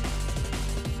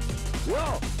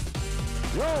 Yo.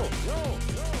 Yo. Yo.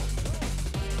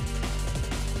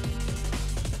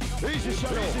 Easy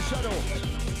Shadoe. Easy Shadoe.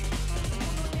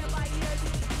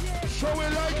 So we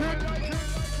like it.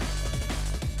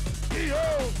 Yo.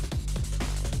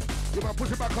 You man, put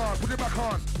it back on. Put it back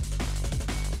on.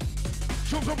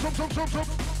 Zoom.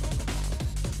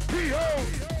 Yo.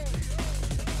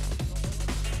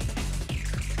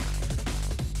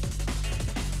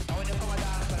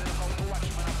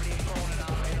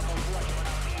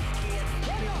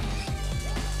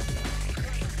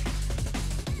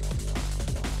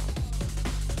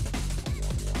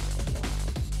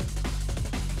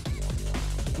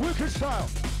 Wicked style.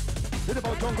 Hit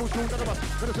about jungle, shoot at the bus.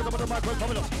 When it's about the micro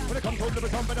coming when it comes home to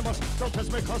become venomous. Don't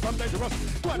test me cause I'm dangerous.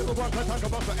 Why do we want to talk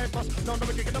about the end bus? No,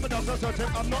 never kicking them down, so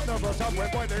I'm not nervous. I'm way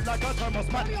boiling like a thermos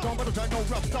man. Don't want to take no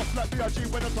rough stuff like BRG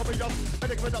when it's over us. When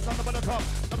they give it up, none of the top.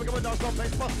 Never give it down, some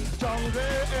place bus. Jungle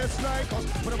is like us.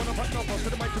 When I want to fight no boss, to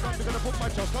the mic, I'm gonna put my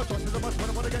trust. No trust to the bus when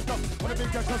I want to get tough. When the big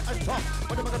gangsters and tough.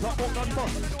 When they want to talk walk on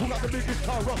boss. Who got the biggest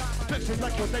car rough? Flexing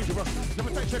like you're dangerous.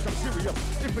 Never take check, I'm serious.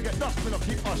 If we get dust, we'll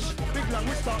keep us. Big lang,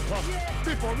 we start bust.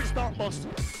 Before we start bust.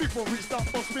 Before we start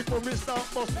bust. Before we start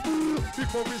bust.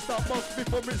 Before we start bust.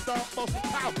 Before we start bust.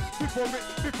 Pow. Before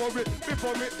we.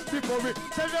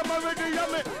 Tell them already,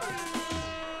 yummy.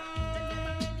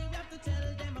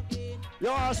 You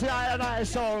want to see I and I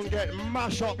song get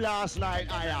mashed up last night,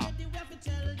 Aya.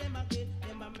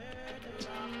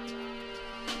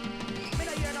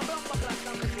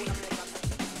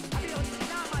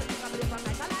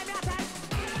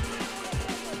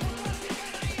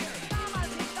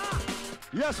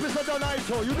 Yes, Mr.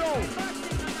 Donato, you know.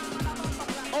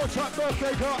 Ultra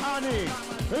birthday girl Annie.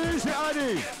 Easy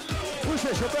Annie. Who's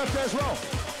this? Your birthday as well.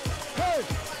 Hey,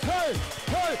 hey,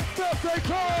 hey, birthday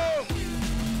girl.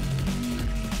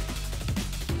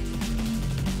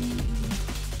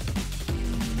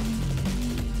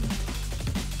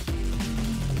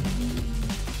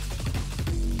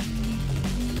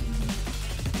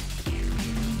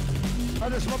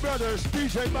 And it's my brother's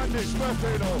DJ Bandit's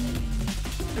birthday, you know.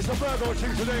 It's a birthday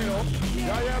thing today, you know.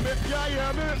 Yeah, man.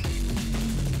 Yeah, man.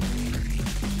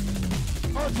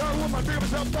 Oh, tell a woman, big up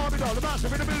yourself, Barbie doll, the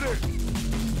massive in the building.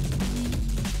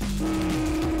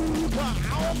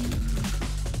 Wow.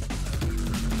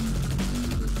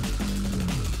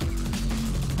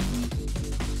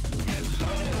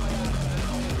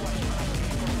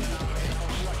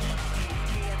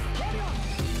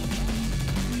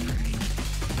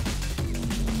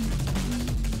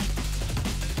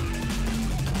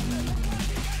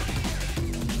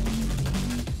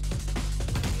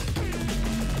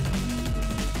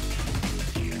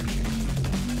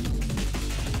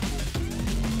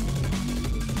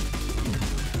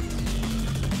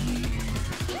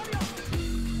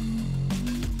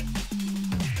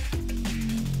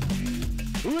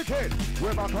 Wicked,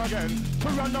 we're back again to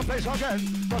run the place again.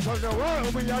 But on the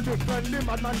world we are defending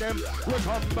madman them. We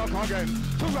come back again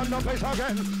to run the place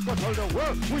again. But on the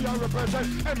world we are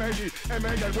represent MAD,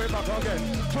 we're back again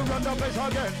to run the place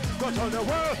again. But on the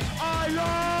world I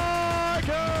like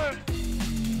it.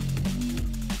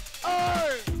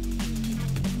 Hey!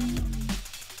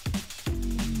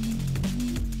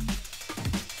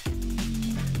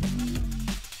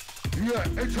 Yeah,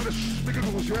 into the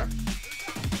spigoggles, yeah?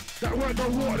 That weren't no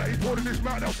water that he poured in his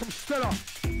mouth, that was some Stella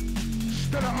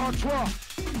Artois.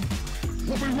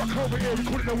 What we rock over here, we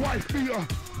call it the wife beater. You know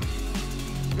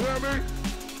what I mean?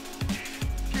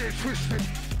 Get it twisted.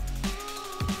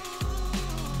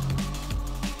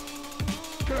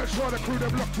 Gonna try the crew,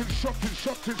 them locked in, shocked it.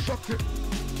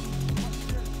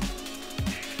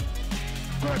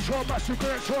 Gonna try massive,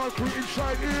 gonna try crew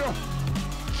inside here.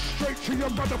 Straight to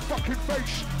your motherfucking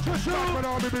face. Listen, man,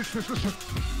 army business, listen.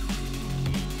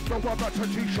 Don't worry about the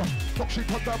teacher. Foxy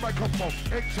put that microphone.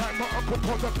 Exact my uncle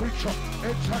called the preacher.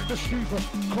 Exact the Stephen.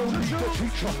 Cody the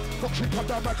teacher. Foxy put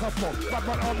that microphone.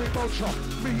 Madman army vulture.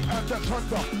 Me and the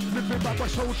Thunda. Living by my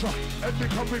soldier. And they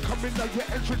coming now. You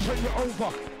entertain you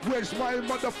over. Where's my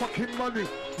motherfucking money?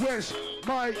 Where's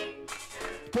my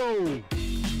dough?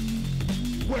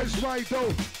 Where's my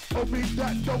dough? Oh, me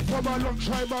that dough from a long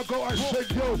time ago. I said,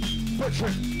 yo,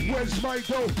 Patrick, where's my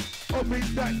dough? Oh, me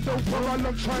that dough from a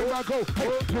long time ago.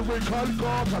 Hey, lyrical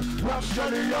garden, rap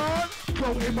stallion.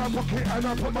 Go in my pocket and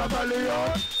I put my belly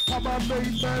on. I'm a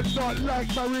made man, not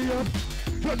like Mario.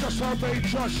 You're just a made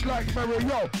just like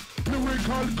Mario.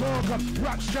 Lyrical garden,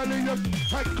 rap stallion.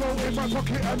 I go in my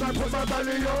pocket and I put my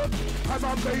belly on. I'm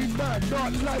a made man,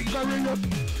 not like Mario.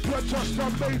 You're just a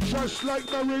made just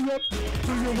like Mario.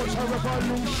 Do you want a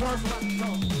revolution?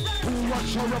 Who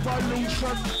wants a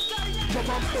revolution? Drum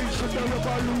and bass in the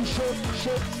revolution,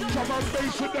 drum and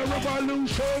bass in the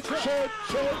revolution,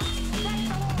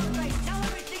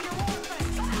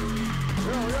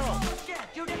 Yo.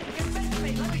 You didn't convince me.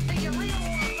 Let me see your real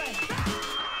war face.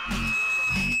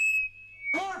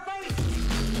 War face.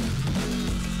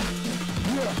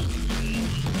 Yeah.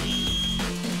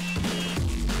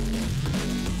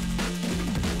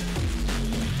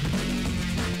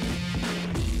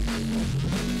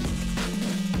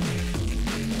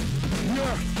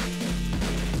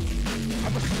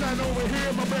 I'ma stand over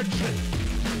here, my mention.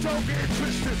 Don't get it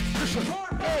twisted. Listen,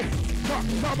 hey, my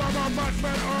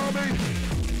madman army.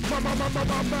 My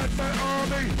madman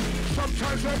army.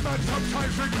 Sometimes they're mad,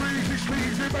 sometimes they're greasy,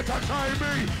 sleazy. Better time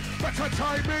me.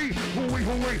 Hooey.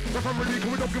 If I'm really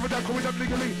we don't give a damn, we don't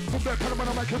legally. From that Panama,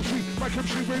 I make MC,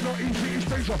 we're not easy. It's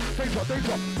danger.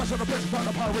 That's on the best part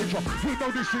of the Power Ranger. We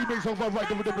know this team is over, right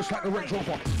over them, it's like the Range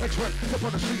Rover. X-Men, up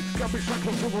on the seat, got big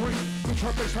cyclones Wolverine. We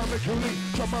try bass, I make you lean.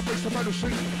 Drum my bass, the man who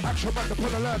sing. Action man,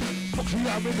 upon the land. Foxy,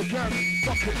 I'm in the gang.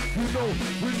 Fuck it, you know,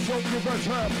 we don't give a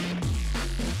damn.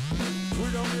 We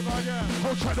don't give a damn.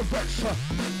 Hold tight the Vexer.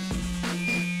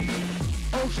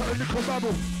 Hold tight the Nickel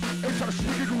Babble. It's like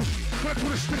Spiggles. Get to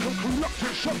the stick and locked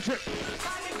it, shocked it.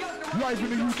 Live in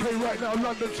the UK right now,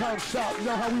 London town, South. You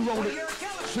know how we roll it.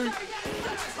 See?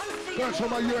 That's all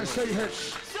my USA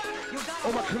heads.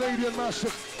 All my Canadian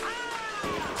massive.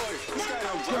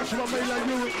 That's my mainland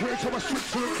Europe crew. It's all my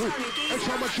Switzerland crew. It's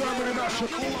all my Germany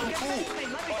massive.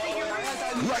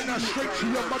 Right now, straight to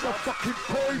your motherfucking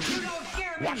points.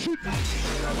 Watch it.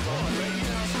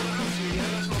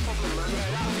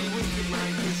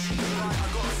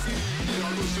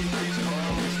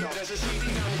 There's a CD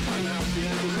down the front house,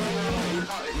 yeah,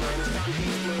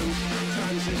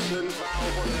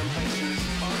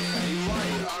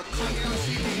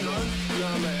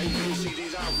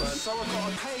 so I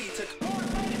gotta pay to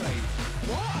play.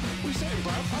 What? We saying,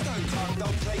 bruv? I don't cut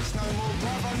dub plates no more,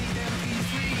 bruv. I need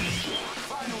MP3s.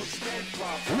 Vinyl's dead,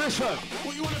 bruv. Listen.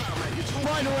 What you on about, mate? You're talking...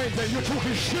 Vinyl ain't dead, you're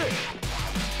talking shit.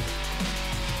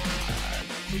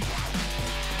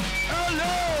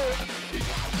 Hello.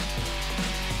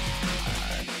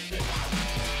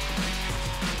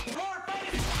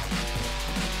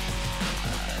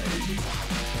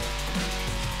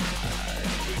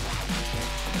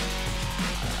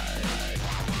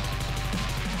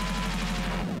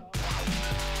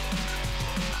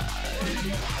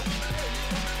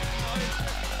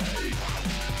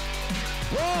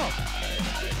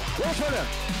 What's for them?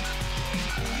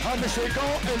 And they say go,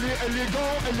 Ellie, go.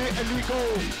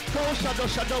 Go, Shadoe,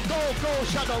 go,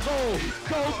 Shadoe, go.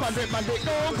 Go, bandit, go,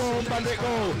 bandit,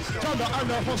 go. Thunda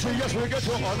and Foxy, yes, we get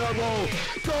to honor roll.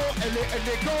 Go, Ellie,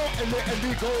 go.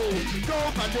 Go,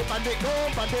 bandit, go,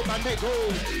 bandit, go.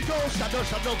 Go, Shadoe,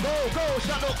 go,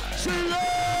 Shadoe.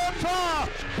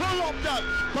 Selector! Pull up that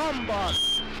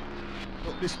bombas.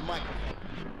 Look, this mic.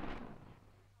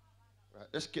 Right,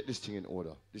 let's get this thing in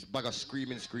order. This bugger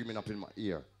screaming up in my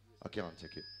ear. I can't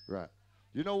take it. Right.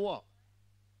 You know what?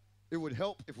 It would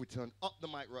help if we turned up the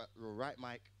mic, right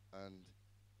mic, and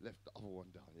left the other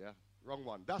one down, yeah? Wrong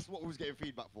one. That's what we was getting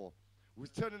feedback for. We was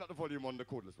turning up the volume on the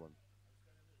cordless one.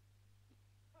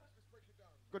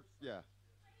 Good, yeah.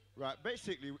 Right,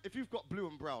 basically, if you've got blue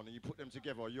and brown and you put them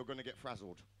together, you're going to get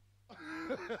frazzled.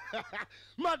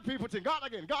 Mad people think, God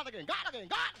again. I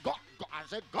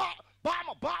said, God,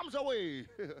 bombs away.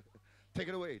 Take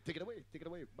it away,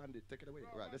 bandit, take it away.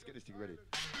 Right, let's get this thing ready.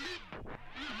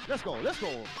 Let's go.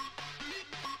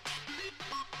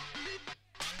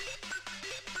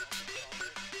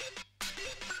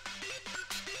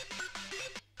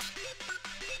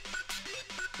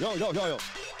 Yo.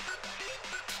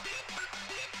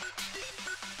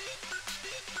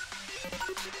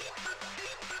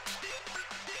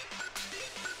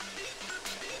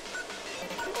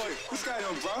 Oi, what's going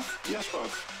on, bruv? Yes, bruv.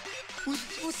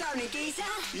 What's happening, geezer?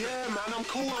 Yeah, man, I'm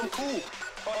cool. Oi,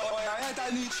 I heard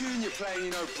that new tune you're playing,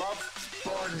 you know, bruv. I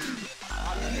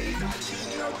need that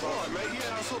tune, you know, bruv. Alright, mate,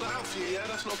 yeah, I saw that out for you, yeah,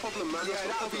 that's no problem, man. Yeah,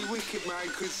 that'll be wicked, man,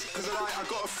 because I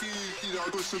got a few, you know,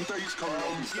 I got some dates coming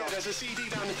on and stuff. Yeah, there's a CD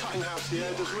down the cutting house, yeah,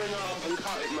 just ring up and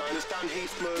cut it, man. It's Dan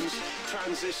Heathman's,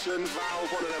 Transition, Valve,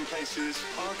 one of them places.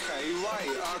 Okay, right,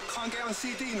 I can't get on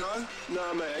CD, no? No,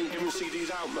 mate, ain't giving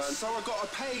CDs out, man. So I gotta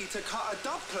pay to cut a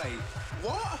dub plate?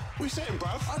 What? We saying,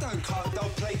 bruv? I don't cut dub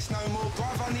plates no more,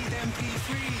 bruv. I need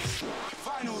MP3s.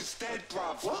 Vinyl's dead,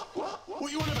 bruv.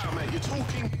 What you on about, mate? You're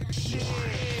talking shit.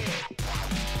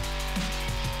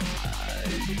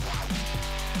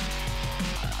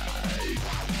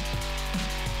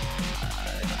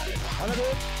 And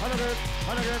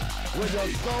again. We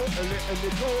just go, Ellie,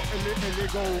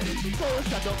 go.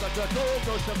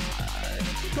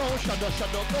 Go, Shadoe, go,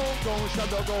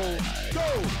 Shadoe, go.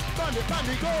 Bandit,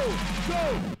 go.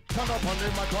 Turn up on the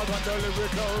mic on the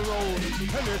lyrical road.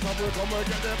 Anytime we come, we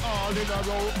get them all in a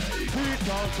row. Beat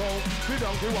down so, the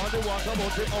donkey want the water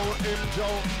about the old him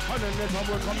Joe. And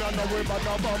anytime we come down the way, but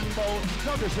no bumbo.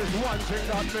 Now this is one thing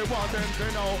that me want them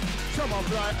to know. Some are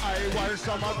fly high while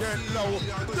some are get low.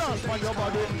 Dance on your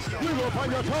body, we go on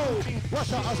your toe.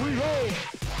 Watch out as we roll.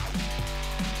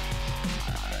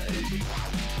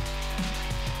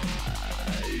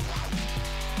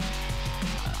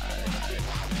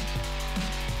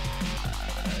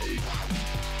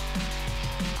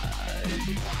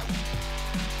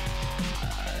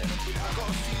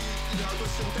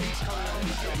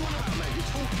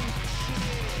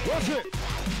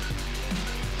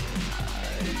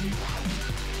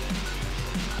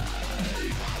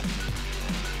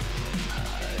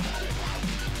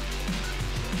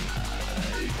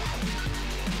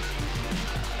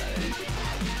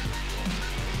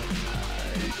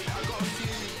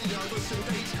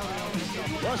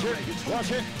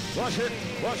 Watch it!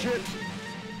 Watch it!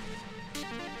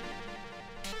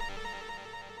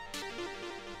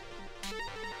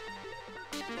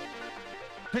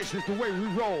 This is the way we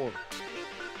roll.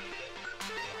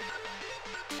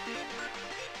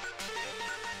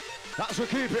 That's what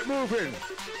keep it moving.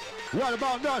 Right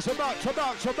about now, it's about.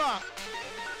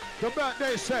 The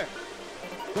birthday set.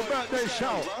 The birthday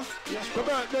shout. The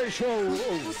birthday show.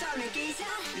 What's happening, geezer?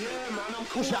 Yeah, man, I'm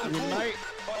cool. What's happening, mate?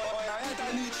 I heard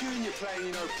that new tune you're playing,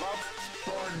 you know, bruv.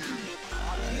 I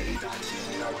need that tune,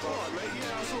 you know, bruv. Alright, mate,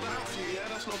 yeah, I'll sort that out for you, yeah,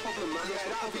 that's no problem, man.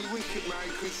 Yeah, that'll be wicked, man,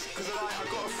 because I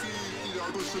got a few, you know,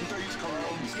 I've got some dates coming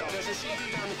on and stuff. Yeah, there's a CD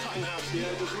down the cutting house,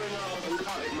 yeah, there's Ringer and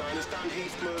Cutting, man. There's Dan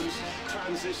Heathman's,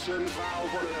 Transition,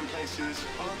 Valve, one of them places.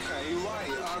 Okay,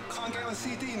 right, I can't get on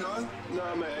CD, no? No,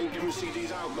 mate, I ain't giving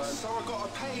CDs out, man. So I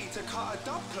gotta pay to cut a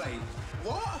dub plate.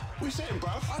 What? What you saying,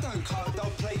 bruv? I don't cut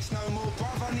dub plates no more,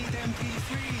 bruv. I need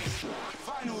MP3s.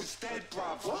 Vinyl's dead,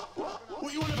 bruv.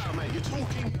 What you on about, mate? You're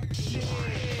talking shit.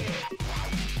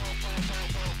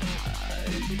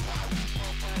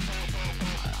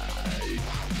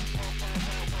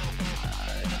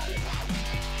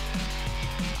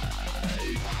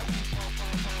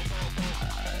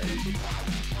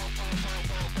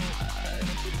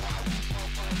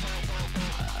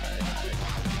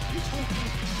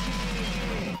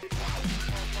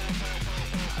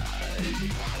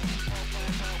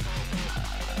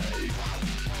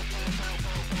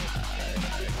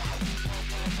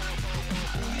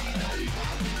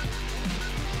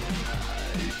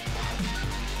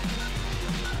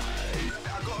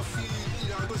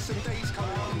 Some days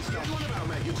coming on and stuff. What about,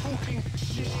 mate? You're talking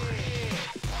shit.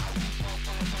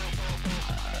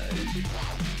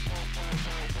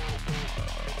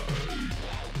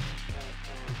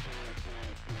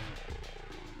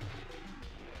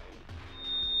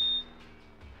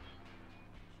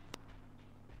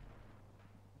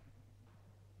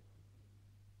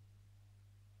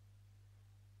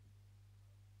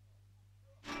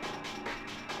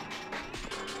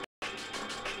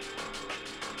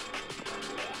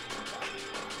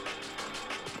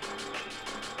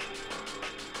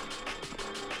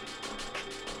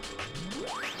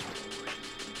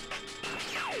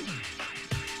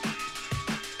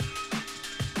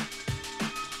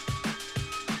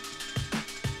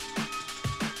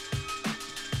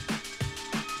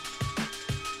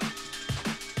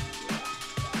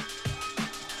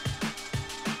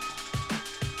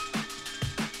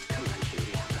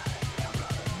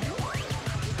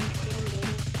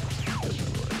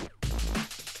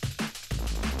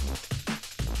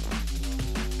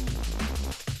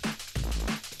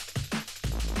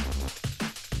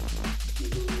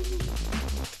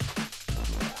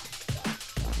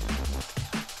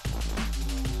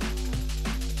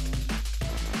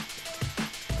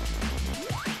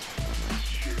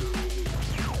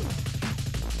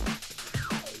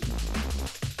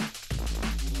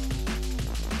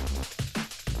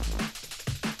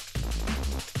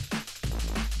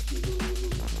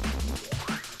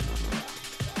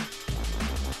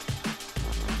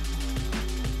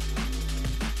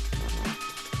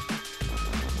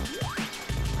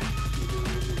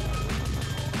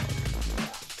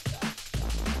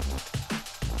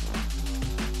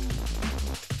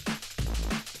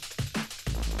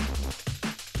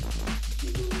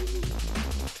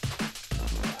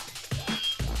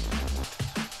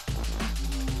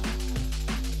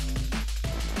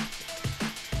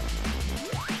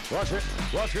 Watch it,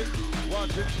 watch it,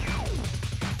 watch it.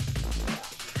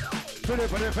 Feel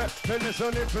it,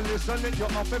 listen it, you're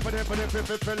up it,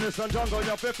 feel listen, jungle,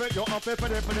 you're it, you're up it,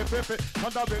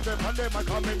 Thunder with the pandemic,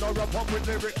 coming or rap up with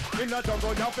lyric. In the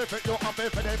jungle, you're it, you're up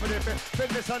it, feel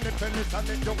listen it,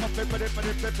 you're up it,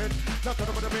 not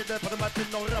gonna be there for the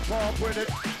match, no rap up with it.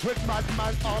 With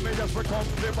madman army, just we come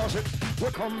to boss it. We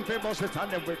come to boss it,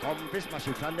 and then we come to smash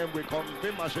it, and then we come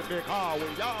to mash it, because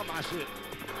we are mash it.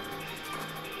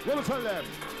 What tell them?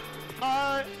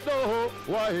 I know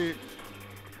why.